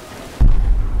 huh?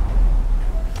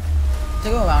 To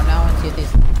go around now and see if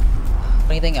there's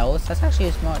anything else. That's actually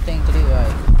a smart thing to do,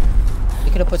 right?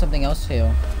 They could have put something else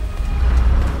here.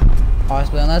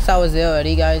 Possibly, unless I was there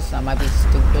already, guys. I might be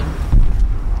stupid.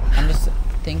 I'm just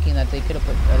thinking that they could have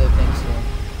put other things here.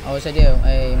 Oh, yes, I do.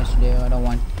 Hey, Mr. Deer, I don't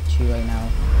want you right now.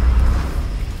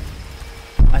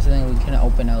 That's the thing we couldn't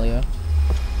open earlier.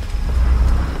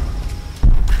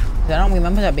 I don't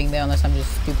remember that being there unless I'm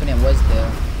just stupid and it was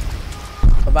there.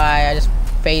 Bye-bye, I just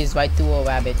phased right through a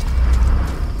rabbit.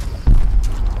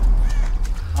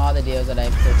 All the deals that I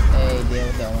put. Hey, deal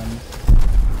with that one.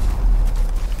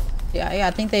 Yeah,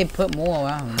 I think they put more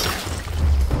around.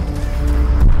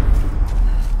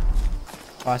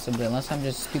 Possibly, unless I'm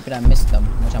just stupid, I missed them.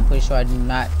 Which I'm pretty sure I'm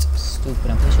not stupid.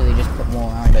 I'm pretty sure they just put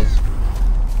more around as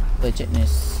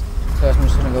legitness. So I'm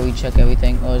just gonna go recheck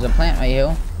everything. Oh, there's a plant right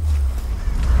here.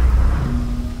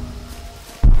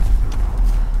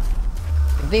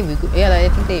 Yeah, I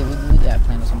think they removed that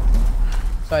plant or something.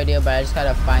 Sorry, dear, but I just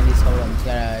gotta find these totems.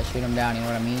 Gotta shoot them down, you know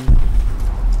what I mean?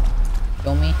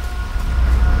 Feel me?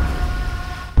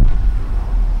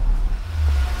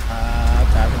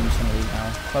 Okay, I'm just gonna leave now.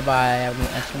 Bye-bye, I'm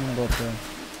gonna go through.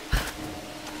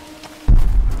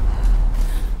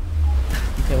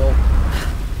 Okay, well.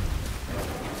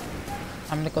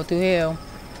 I'm gonna go through here.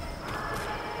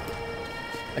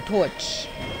 A torch.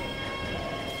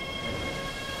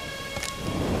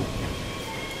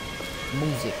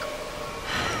 Music.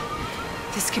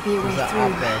 This could be a way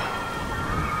through.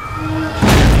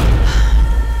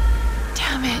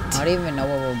 Damn it. I don't even know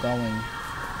where we're going.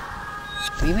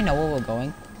 Do we even know where we're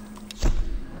going?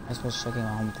 I suppose checking my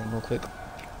home thing real quick.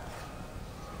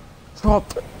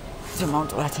 Drop the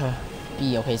mount letter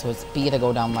B. Okay, so it's B to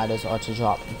go down ladders or to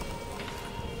drop.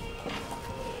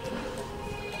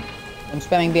 I'm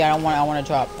spamming B. I want to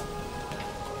drop.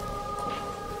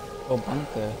 Oh,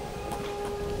 bunker.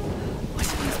 What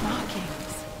are these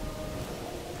markings?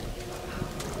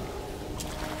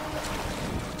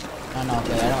 Oh no,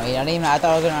 okay, I didn't even, I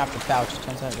thought I was gonna have to crouch.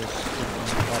 Turns out there's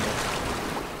bubble.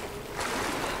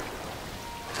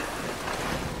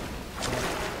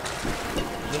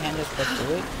 Your hand just click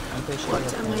through it? I'm pretty sure.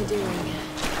 What am I doing?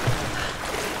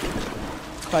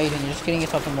 Try it, you're just getting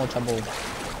yourself in more trouble.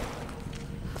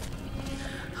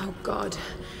 Oh god,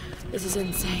 this is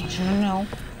insane. I don't know.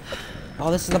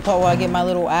 Oh, this is the part where I get my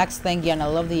little axe thingy, and I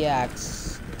love the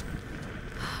axe.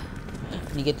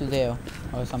 You get through there,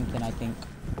 or something, I think.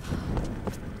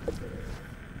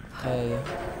 Hey.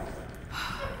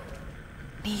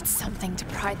 Need something to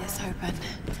pry this open.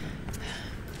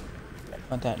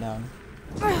 Put that down.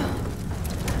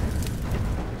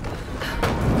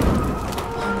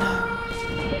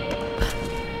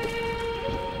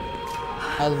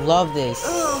 I love this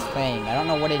thing. I don't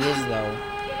know what it is though.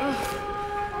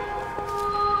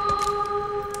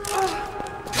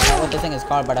 I don't know what this thing is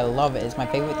called, but I love it. It's my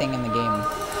favorite thing in the game.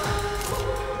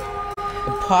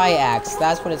 pry axe.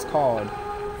 That's what it's called.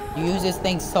 You use this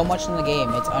thing so much in the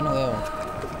game. It's unreal.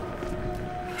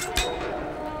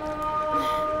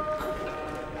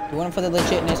 Doing it for the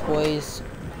legitness, boys.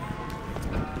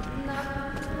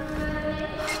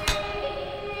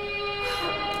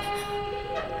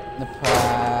 The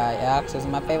pry axe is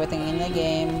my favorite thing in the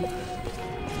game.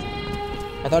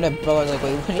 I thought it broke. Like,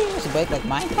 wait, would it just break like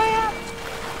my pry axe?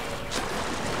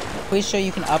 Pretty sure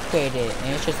you can upgrade it,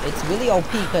 and it's really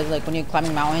OP because like when you're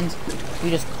climbing mountains, you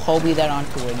just Kobe that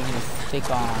onto it and you just stick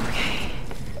on.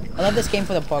 I love this game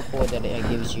for the parkour that it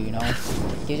gives you, you know? It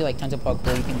gives you like tons of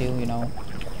parkour you can do, you know?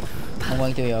 I'm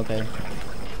going through it, okay.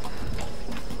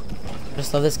 I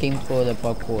just love this game for the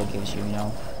parkour it gives you, you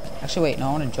know? Actually, wait, no,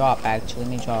 I want to drop, actually. Let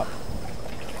me drop.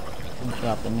 Let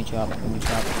me drop.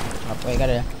 Wait, I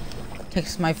gotta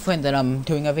text my friend that I'm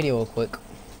doing a video real quick.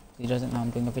 He doesn't know I'm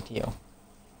doing a video.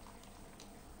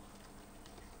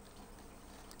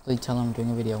 Please tell him I'm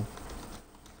doing a video.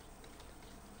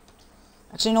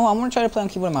 Actually, no, I'm gonna try to play on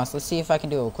keyboard and mouse. Let's see if I can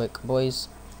do it real quick, boys.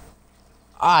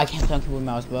 Ah, I can't play on keyboard and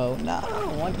mouse, bro. No,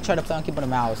 I want to try to play on keyboard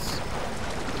and mouse.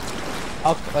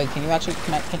 Oh, wait, can you actually,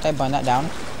 can't I burn that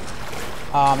down?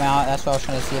 Oh, man, that's what I was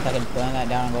trying to see if I can burn that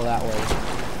down and go that way.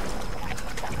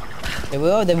 They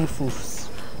will, then we foofs.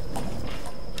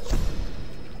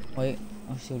 Wait,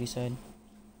 let's see what he said.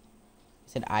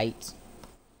 He said, aight.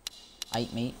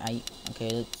 Aight, mate, aight. Okay,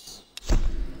 let's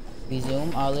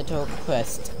resume our little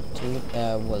quest to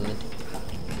world.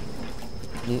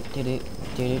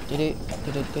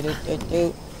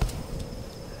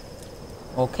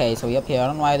 Okay, so we up here. I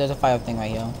don't know why there's a fire thing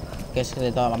right here. I guess because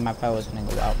I thought my fire was gonna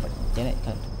go out, but didn't.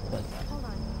 Hold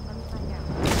on, let me find out.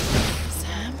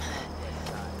 Sam?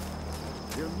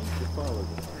 You'll need to follow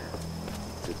the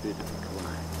path. It's a bit of a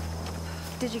climb.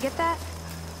 Did you get that?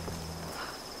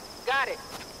 Got it.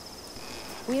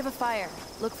 We have a fire.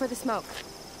 Look for the smoke.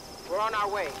 We're on our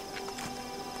way.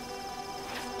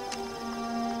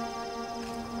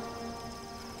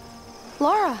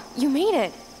 Laura, you made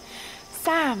it.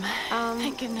 Sam,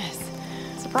 thank goodness.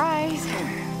 Surprise.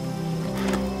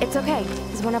 It's okay.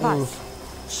 He's one of us.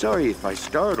 Sorry if I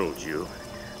startled you.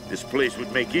 This place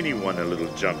would make anyone a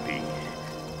little jumpy.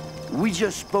 We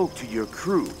just spoke to your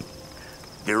crew.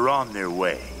 They're on their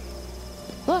way.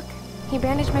 Look, he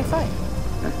bandaged my foot.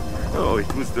 Oh,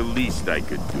 it was the least I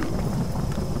could do.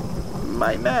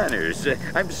 My manners.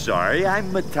 I'm sorry,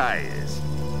 I'm Matthias.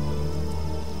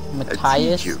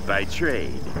 Matthias? A teacher by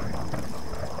trade.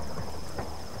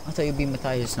 I thought you'd be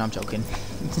Matthias. No, I'm joking.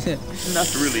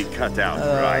 Not really cut out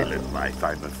for island life,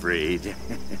 I'm afraid.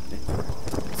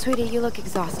 Sweetie, you look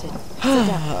exhausted. Sit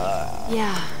down.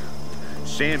 Yeah.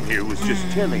 Sam here was just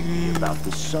telling me about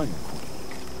the Sun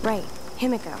Queen. Right,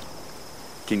 Himiko.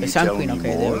 Can you Sun tell Queen, me okay,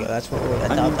 more? there we go. That's what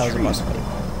I thought that was supposed to be.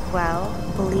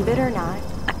 Well, believe it or not,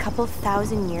 a couple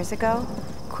thousand years ago,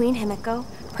 Queen Himiko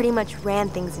pretty much ran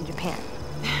things in Japan.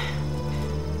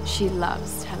 She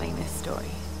loves telling this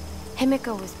story.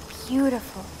 Himiko was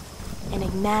beautiful,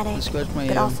 enigmatic, My,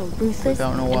 but also ruthless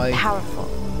and powerful.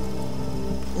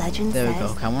 Legend there we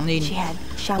says go. Come on, she had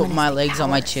put my shamanistic legs on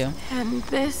my powers. chair. And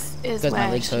this is Because my where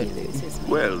legs she hurt. loses me.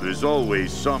 Well, there's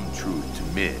always some truth to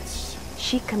miss.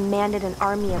 She commanded an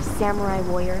army of samurai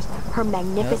warriors, her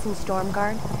magnificent storm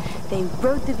guard. They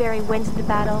rode the very winds of the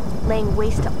battle, laying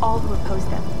waste to all who opposed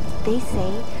them. They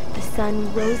say the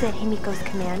sun rose at Himiko's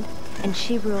command, and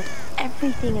she ruled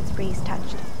everything its rays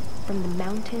touched, from the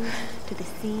mountains to the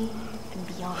sea and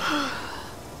beyond.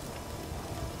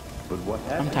 But what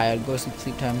happened? I'm tired. Go to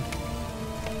sleep time.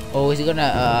 Oh, is he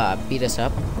gonna beat us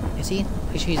up? Is he?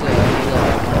 Pretty sure he's one of those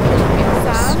people.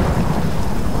 Sam?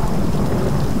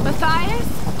 Matthias?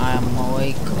 I am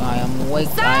awake. I am awake.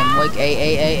 Sam! I am awake.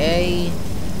 Ay.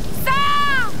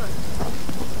 Sam!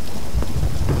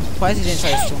 Why is he didn't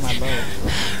try to steal my bow?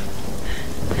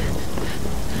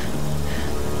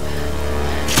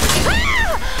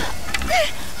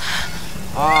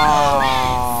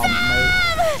 Oh,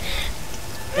 mate.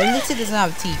 At least it doesn't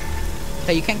have teeth.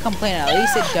 Okay, you can't complain. At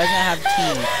least it doesn't have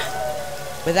teeth.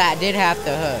 But that did have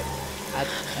to hurt.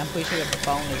 I'm pretty sure that the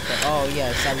bone is good. Oh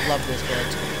yes, I love this bird.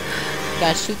 You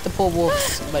gotta shoot the poor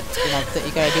wolves, but you know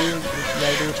you gotta do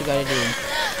what you gotta do.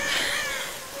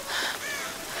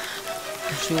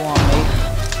 What you want, mate?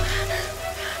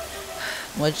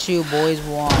 What you boys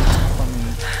want from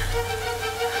me?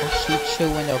 I'll shoot you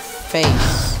in the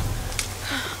face.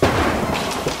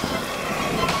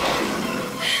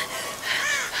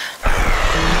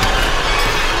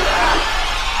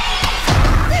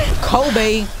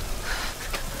 Kobe!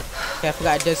 Okay, I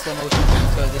forgot this slow motion,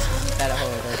 so this isn't that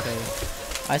hard, okay.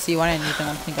 I see why anything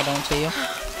I think I don't see you.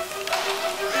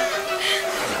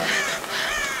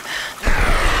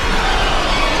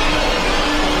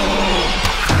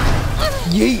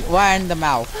 Yeet! Why in the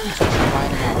mouth? Why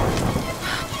in the mouth?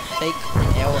 Take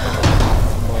an L in the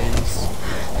mouth, boys.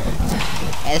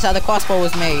 And that's how the crossbow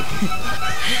was made.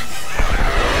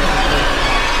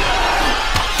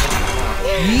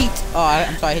 Yeet! Oh,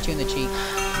 I'm sorry, I hit you in the cheek.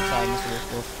 I'm sorry,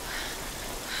 Mr. Wolf.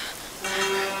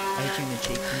 I hit you in the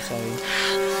cheek, I'm sorry.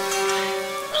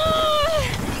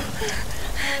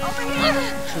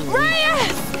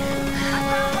 Reyes!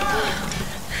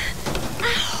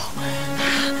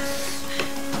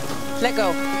 Let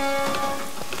go.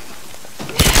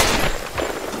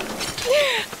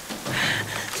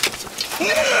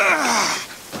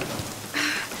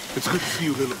 It's good to see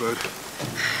you, little bird.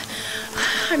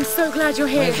 I'm so glad you're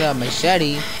here. Where's a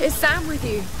machete? Is Sam with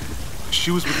you? She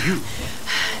was with you.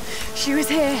 She was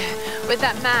here with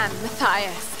that man,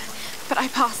 Matthias. But I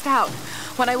passed out.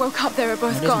 When I woke up, they were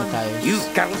both gone. You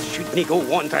girls shouldn't go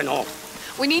wandering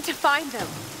off. We need to find them.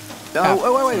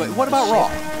 Oh, wait. What about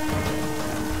Roth?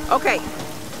 Okay,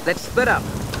 let's split up.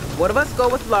 One of us go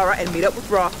with Laura and meet up with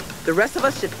Roth. The rest of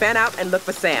us should fan out and look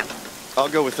for Sam. I'll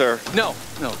go with her. No.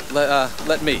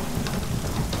 Let me.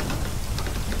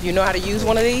 You know how to use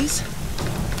one of these?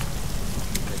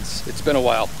 It's been a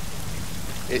while.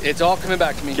 It's all coming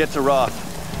back to me. Get to Roth.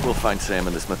 We'll find Sam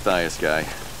and this Matthias guy.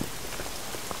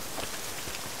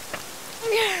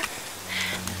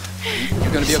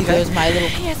 You're gonna be See, okay? there's my little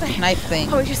Yes, knife thing.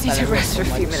 Oh, we just need to rest for a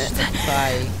few minutes.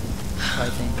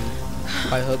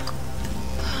 Try hook.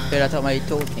 But I thought my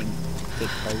toe thing get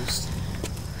closed.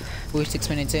 We're 6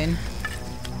 minutes in.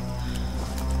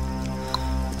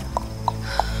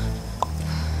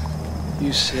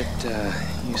 You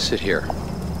sit here.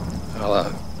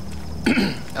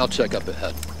 I'll check up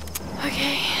ahead.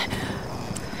 Okay.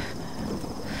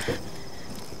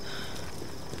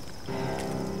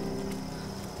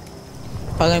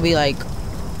 Probably gonna be like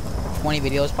 20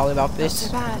 videos probably about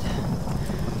this. Not too bad.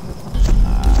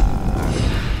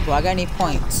 Do I got any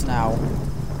points now?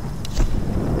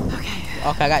 Okay.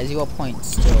 Okay, I got 0 points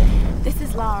still. This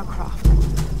is Lara Croft.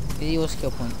 0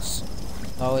 skill points.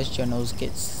 Always journals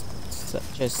gets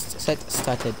just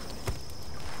started.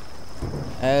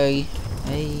 Hey.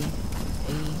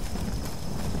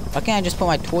 Why can't I just put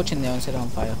my torch in there and set it on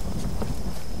fire?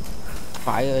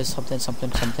 Fire is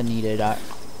something needed.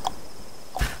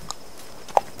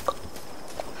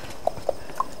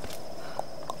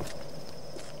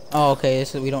 Oh, okay,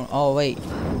 this is, we don't, oh, wait.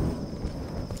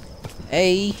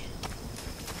 Hey.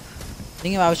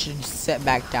 Thinking about I should set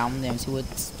back down there and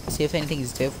see if anything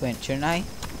is different, shouldn't I?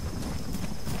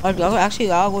 I'll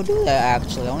go do that,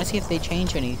 actually. I want to see if they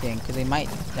change anything, because they might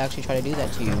actually try to do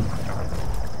that to you.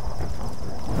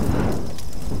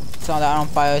 Set that on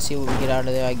fire, see what we get out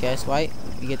of there, I guess, right?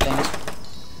 We get things.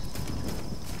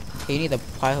 Okay, you need the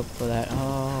pie hook for that.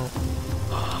 Oh.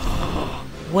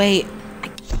 Wait.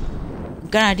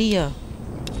 Got an idea.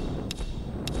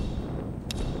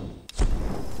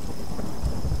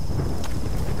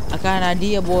 I got an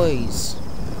idea, boys.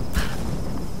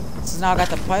 Since now I got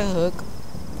the pie hook,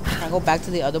 can I go back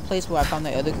to the other place where I found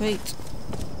the other crate?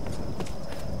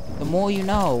 The more you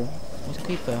know. Where's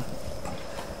Creeper?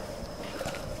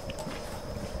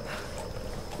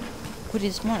 Pretty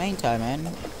smart, ain't I,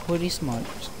 man? Pretty smart.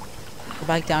 Go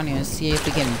back down here and see if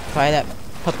we can pry that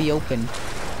puppy open.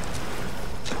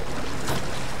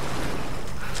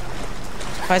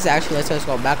 Surprised it actually lets us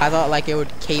go back. I thought like it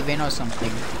would cave in or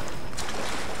something.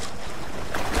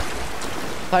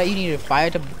 Thought you needed fire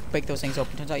to break those things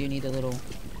open. Turns out you need a little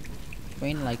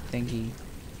rain-like thingy.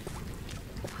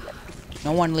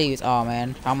 No one leaves. Oh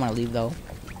man, I'm gonna leave though.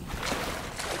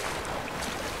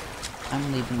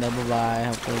 I'm leaving though. Bye bye.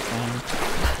 Hopefully,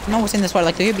 no what's in this water.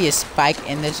 Like there could be a spike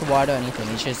in this water or anything.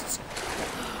 It's just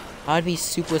I'd be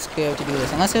super scared to do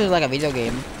this unless it was like a video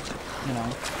game, you know.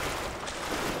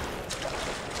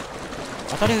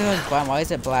 I thought it was brown. Why is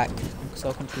it black? I'm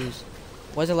so confused.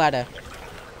 Where's the ladder?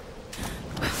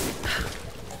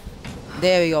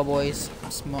 There we go, boys.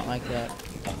 Smart like that.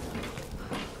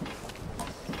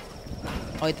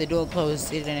 Oh, wait, the door closed,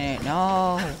 didn't it?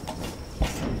 No.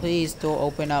 Please, door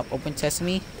open up. Open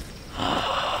sesame.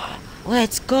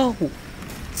 Let's go.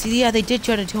 See, yeah, they did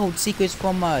try to hold secrets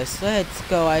from us. Let's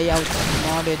go. I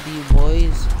outsmarted you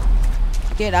boys.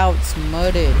 Get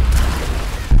outsmarted.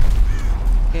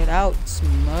 Get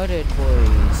outsmarted,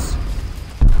 boys.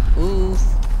 Oof.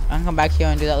 I'm gonna come back here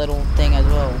and do that little thing as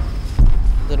well.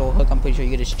 Little hook. I'm pretty sure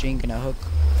you get a string and a hook.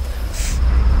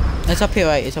 It's up here,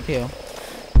 right? It's up here.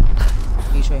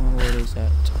 Please show me where it is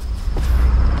at.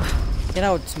 Get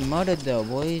outsmarted though,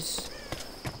 boys.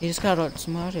 You just got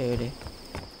outsmarted.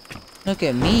 Look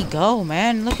at me go,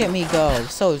 man. Look at me go.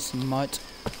 So smart.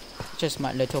 Just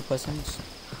smart little persons.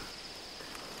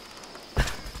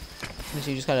 So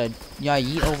you just gotta, yeah,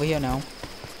 yeet over here now.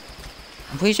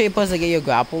 I'm pretty sure you're supposed to get your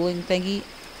grappling thingy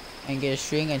and get a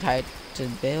string and tie it to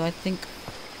the bed, I think.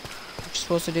 What you're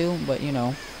supposed to do, but you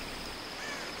know.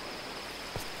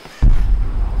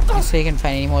 Just so you can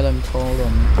find any more of them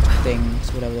totem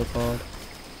things, whatever they're called.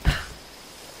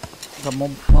 Got more,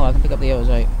 oh, I can pick up the arrows,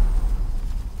 right?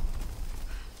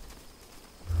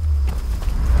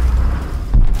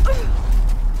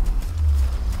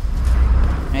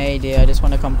 Hey dear, I just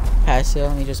want to come past here.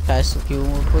 Let me just pass you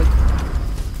real quick.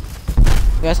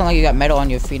 You guys sound like you got metal on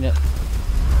your feet. Did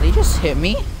you just hit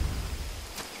me?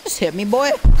 Just hit me, boy.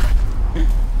 I'm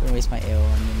gonna waste my arrow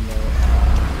on him though.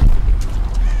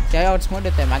 Yeah, I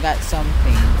outsmarted them. I got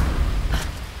something.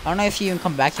 I don't know if you even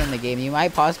come back here in the game. You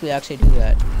might possibly actually do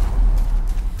that.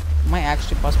 You might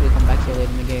actually possibly come back here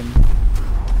later in the game.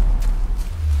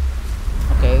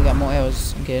 Okay, we got more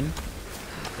arrows again.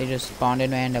 They just spawned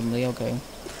in randomly. Okay.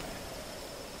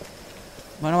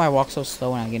 Why do I walk so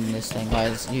slow when I get in this thing,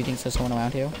 guys? Do you think there's someone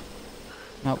around here?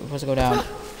 Nope, we're supposed to go down.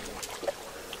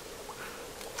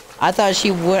 I thought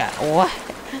she would. What?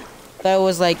 That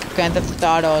was like Grand Theft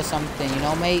Auto or something, you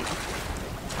know, mate?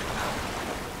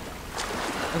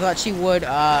 I thought she would,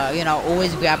 you know,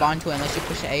 always grab onto it unless you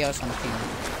push A or something.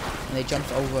 And they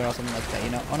jumps over it or something like that, you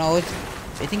know? Oh no, it's,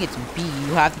 I think it's B.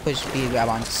 You have to push B to grab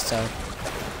onto stuff.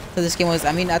 So this game was,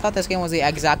 I mean, I thought this game was the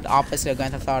exact opposite of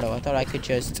Grand Theft Auto. I thought I could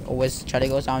just always try to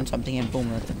go down something and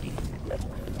boom.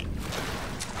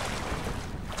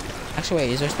 Actually, wait,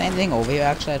 is there anything over here?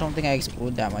 Actually, I don't think I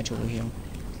explored that much over here.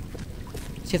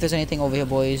 See if there's anything over here,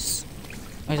 boys.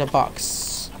 There's a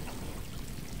box.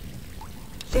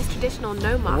 This traditional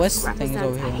no mask What's the thing represents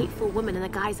over a here? hateful woman in the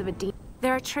guise of a demon.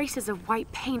 There are traces of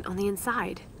white paint on the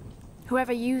inside.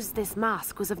 Whoever used this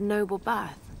mask was of noble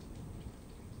birth.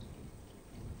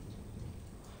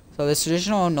 So this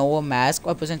traditional Noah mask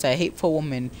represents a hateful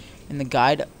woman in the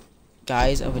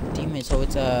guise of a demon. So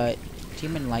it's a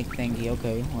demon-like thingy.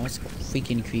 Okay, well, that's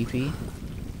freaking creepy.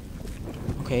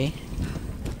 Okay.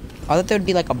 I thought there'd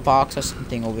be like a box or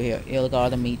something over here. Ew, look at all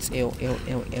the meats. Ew, ew,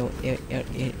 ew, ew, ew, ew,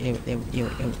 ew, ew, ew,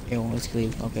 ew, ew, ew. Let's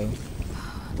leave. Okay.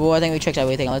 Well, I think we checked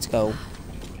everything. Let's go.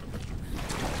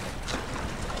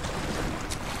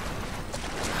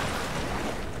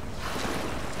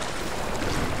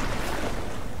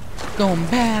 Going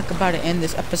back, about to end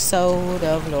this episode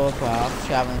of Lara Croft,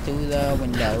 traveling through the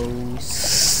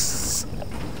windows.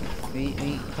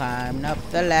 We climbing up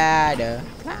the ladder,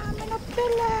 climbing up the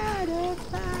ladder,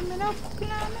 climbing up,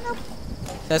 climbing up.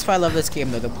 That's why I love this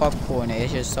game though, the parkour in it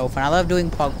is just so fun. I love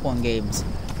doing parkour in games.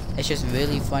 It's just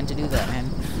really fun to do that, man.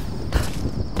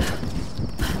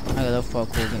 I love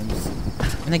parkour games.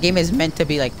 And the game is meant to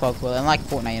be like parkour, unlike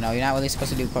Fortnite, you know, you're not really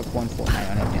supposed to do parkour in Fortnite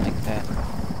or anything like that.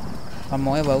 One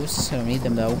more arrows. I don't need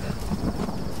them though.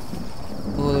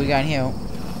 Ooh, what do we got in here?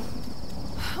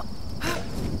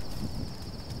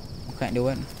 Can't do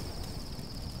it.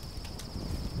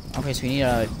 Okay, so we need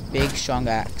a big, strong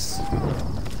axe. I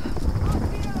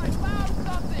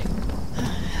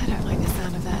don't like the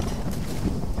sound of that.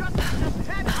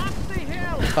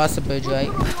 Across the bridge, right?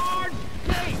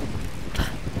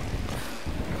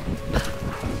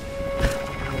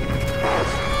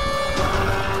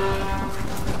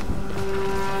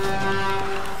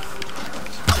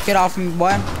 Get off me,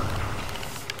 boy.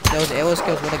 Those arrow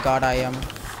skills, what a god I am.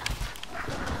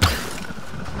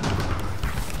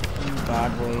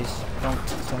 God, boys.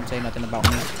 Don't say nothing about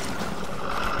me.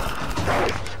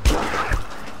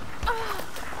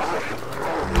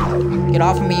 Get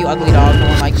off of me, you ugly dog. No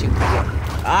one likes you.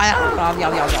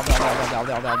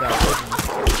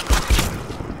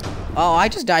 Oh, I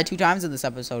just died 2 times in this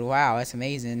episode. Wow, that's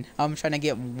amazing. I'm trying to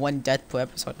get 1 death per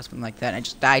episode or something like that. And I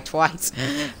just died twice.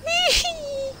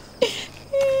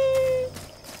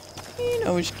 You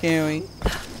know it's scary.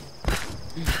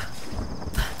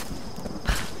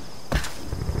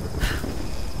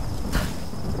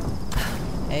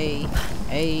 Hey,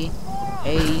 hey,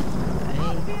 hey, hey.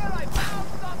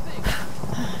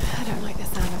 I don't like the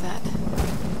sound of that.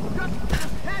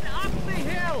 Just head up the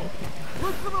hill.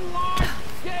 Look for the large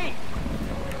gate.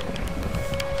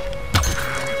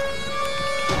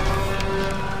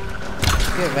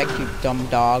 Get back, you dumb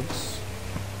dogs.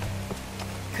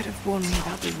 Could have warned me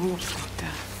about the wolves,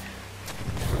 Doctor.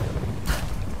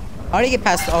 How did he get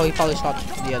past? Oh, he probably shot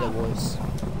the other wolves.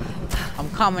 I'm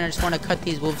coming. I just want to cut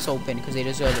these wolves open because they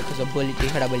deserve it. Because they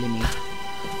had a bully me.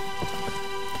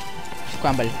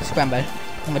 Scramble, scramble.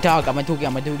 I'm a dog. I'm a doogie.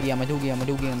 I'm a doogie. I'm a doogie. I'm a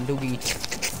doogie. I'm a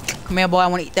doogie. Come here, boy. I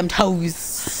want to eat them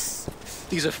toes.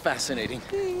 These are fascinating.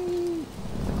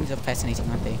 These are fascinating,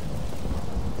 aren't they?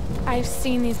 I've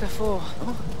seen these before.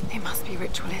 They must be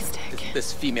ritualistic.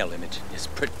 This female image is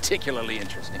particularly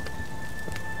interesting.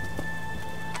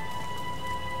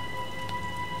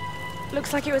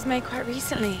 Looks like it was made quite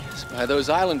recently. It's by those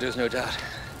islanders, no doubt.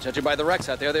 Judging by the wrecks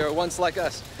out there, they were once like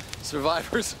us.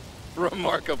 Survivors.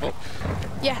 Remarkable.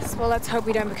 Yes, well, let's hope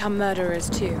we don't become murderers,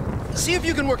 too. See if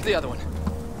you can work the other one.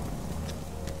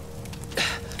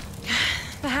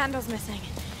 The handle's missing.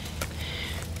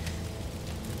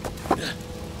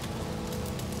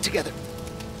 Together.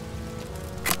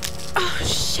 Oh,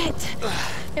 shit.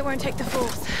 It won't take the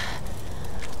force.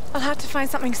 I'll have to find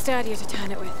something sturdier to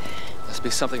turn it with. Must be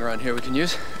something around here we can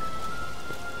use.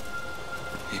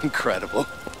 Incredible.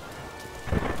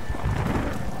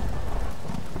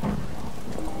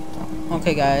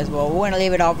 Okay, guys, well, we're gonna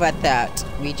leave it off at that.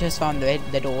 We just found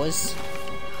the doors.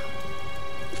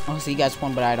 Oh, so you guys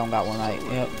one, but I don't got one, right?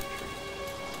 Yep.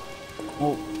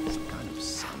 Oh.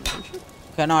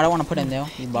 Okay, no, I don't want to put in there.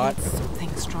 You bought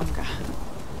something stronger.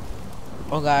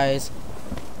 Oh, guys,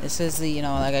 this is the, you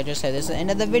know, like I just said, this is the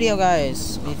end of the video,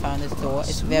 guys. We found this door.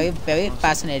 It's very, very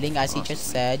fascinating, as he just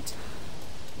said.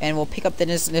 And we'll pick up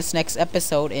this next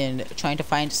episode in trying to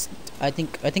find. I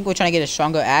think we're trying to get a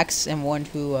stronger axe and one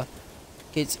who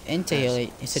gets into here.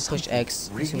 He said push X.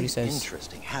 Let's see what he says.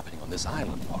 Interesting happening on this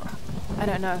island, Laura. I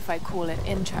don't know if I'd call it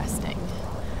interesting.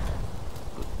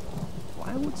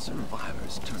 Why would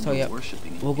survivors turn So yeah, to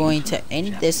worshiping we're going to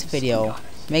end this video.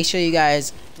 Make sure you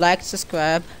guys like,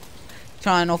 subscribe,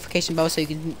 turn on the notification bell so you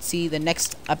can see the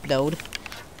next upload.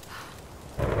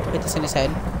 Put this in his head.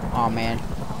 Oh man.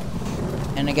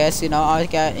 And I guess, you know, I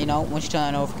got, you know, once you turn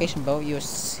on the notification bell, you'll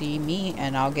see me,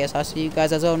 and I'll see you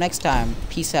guys as well next time.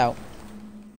 Peace out.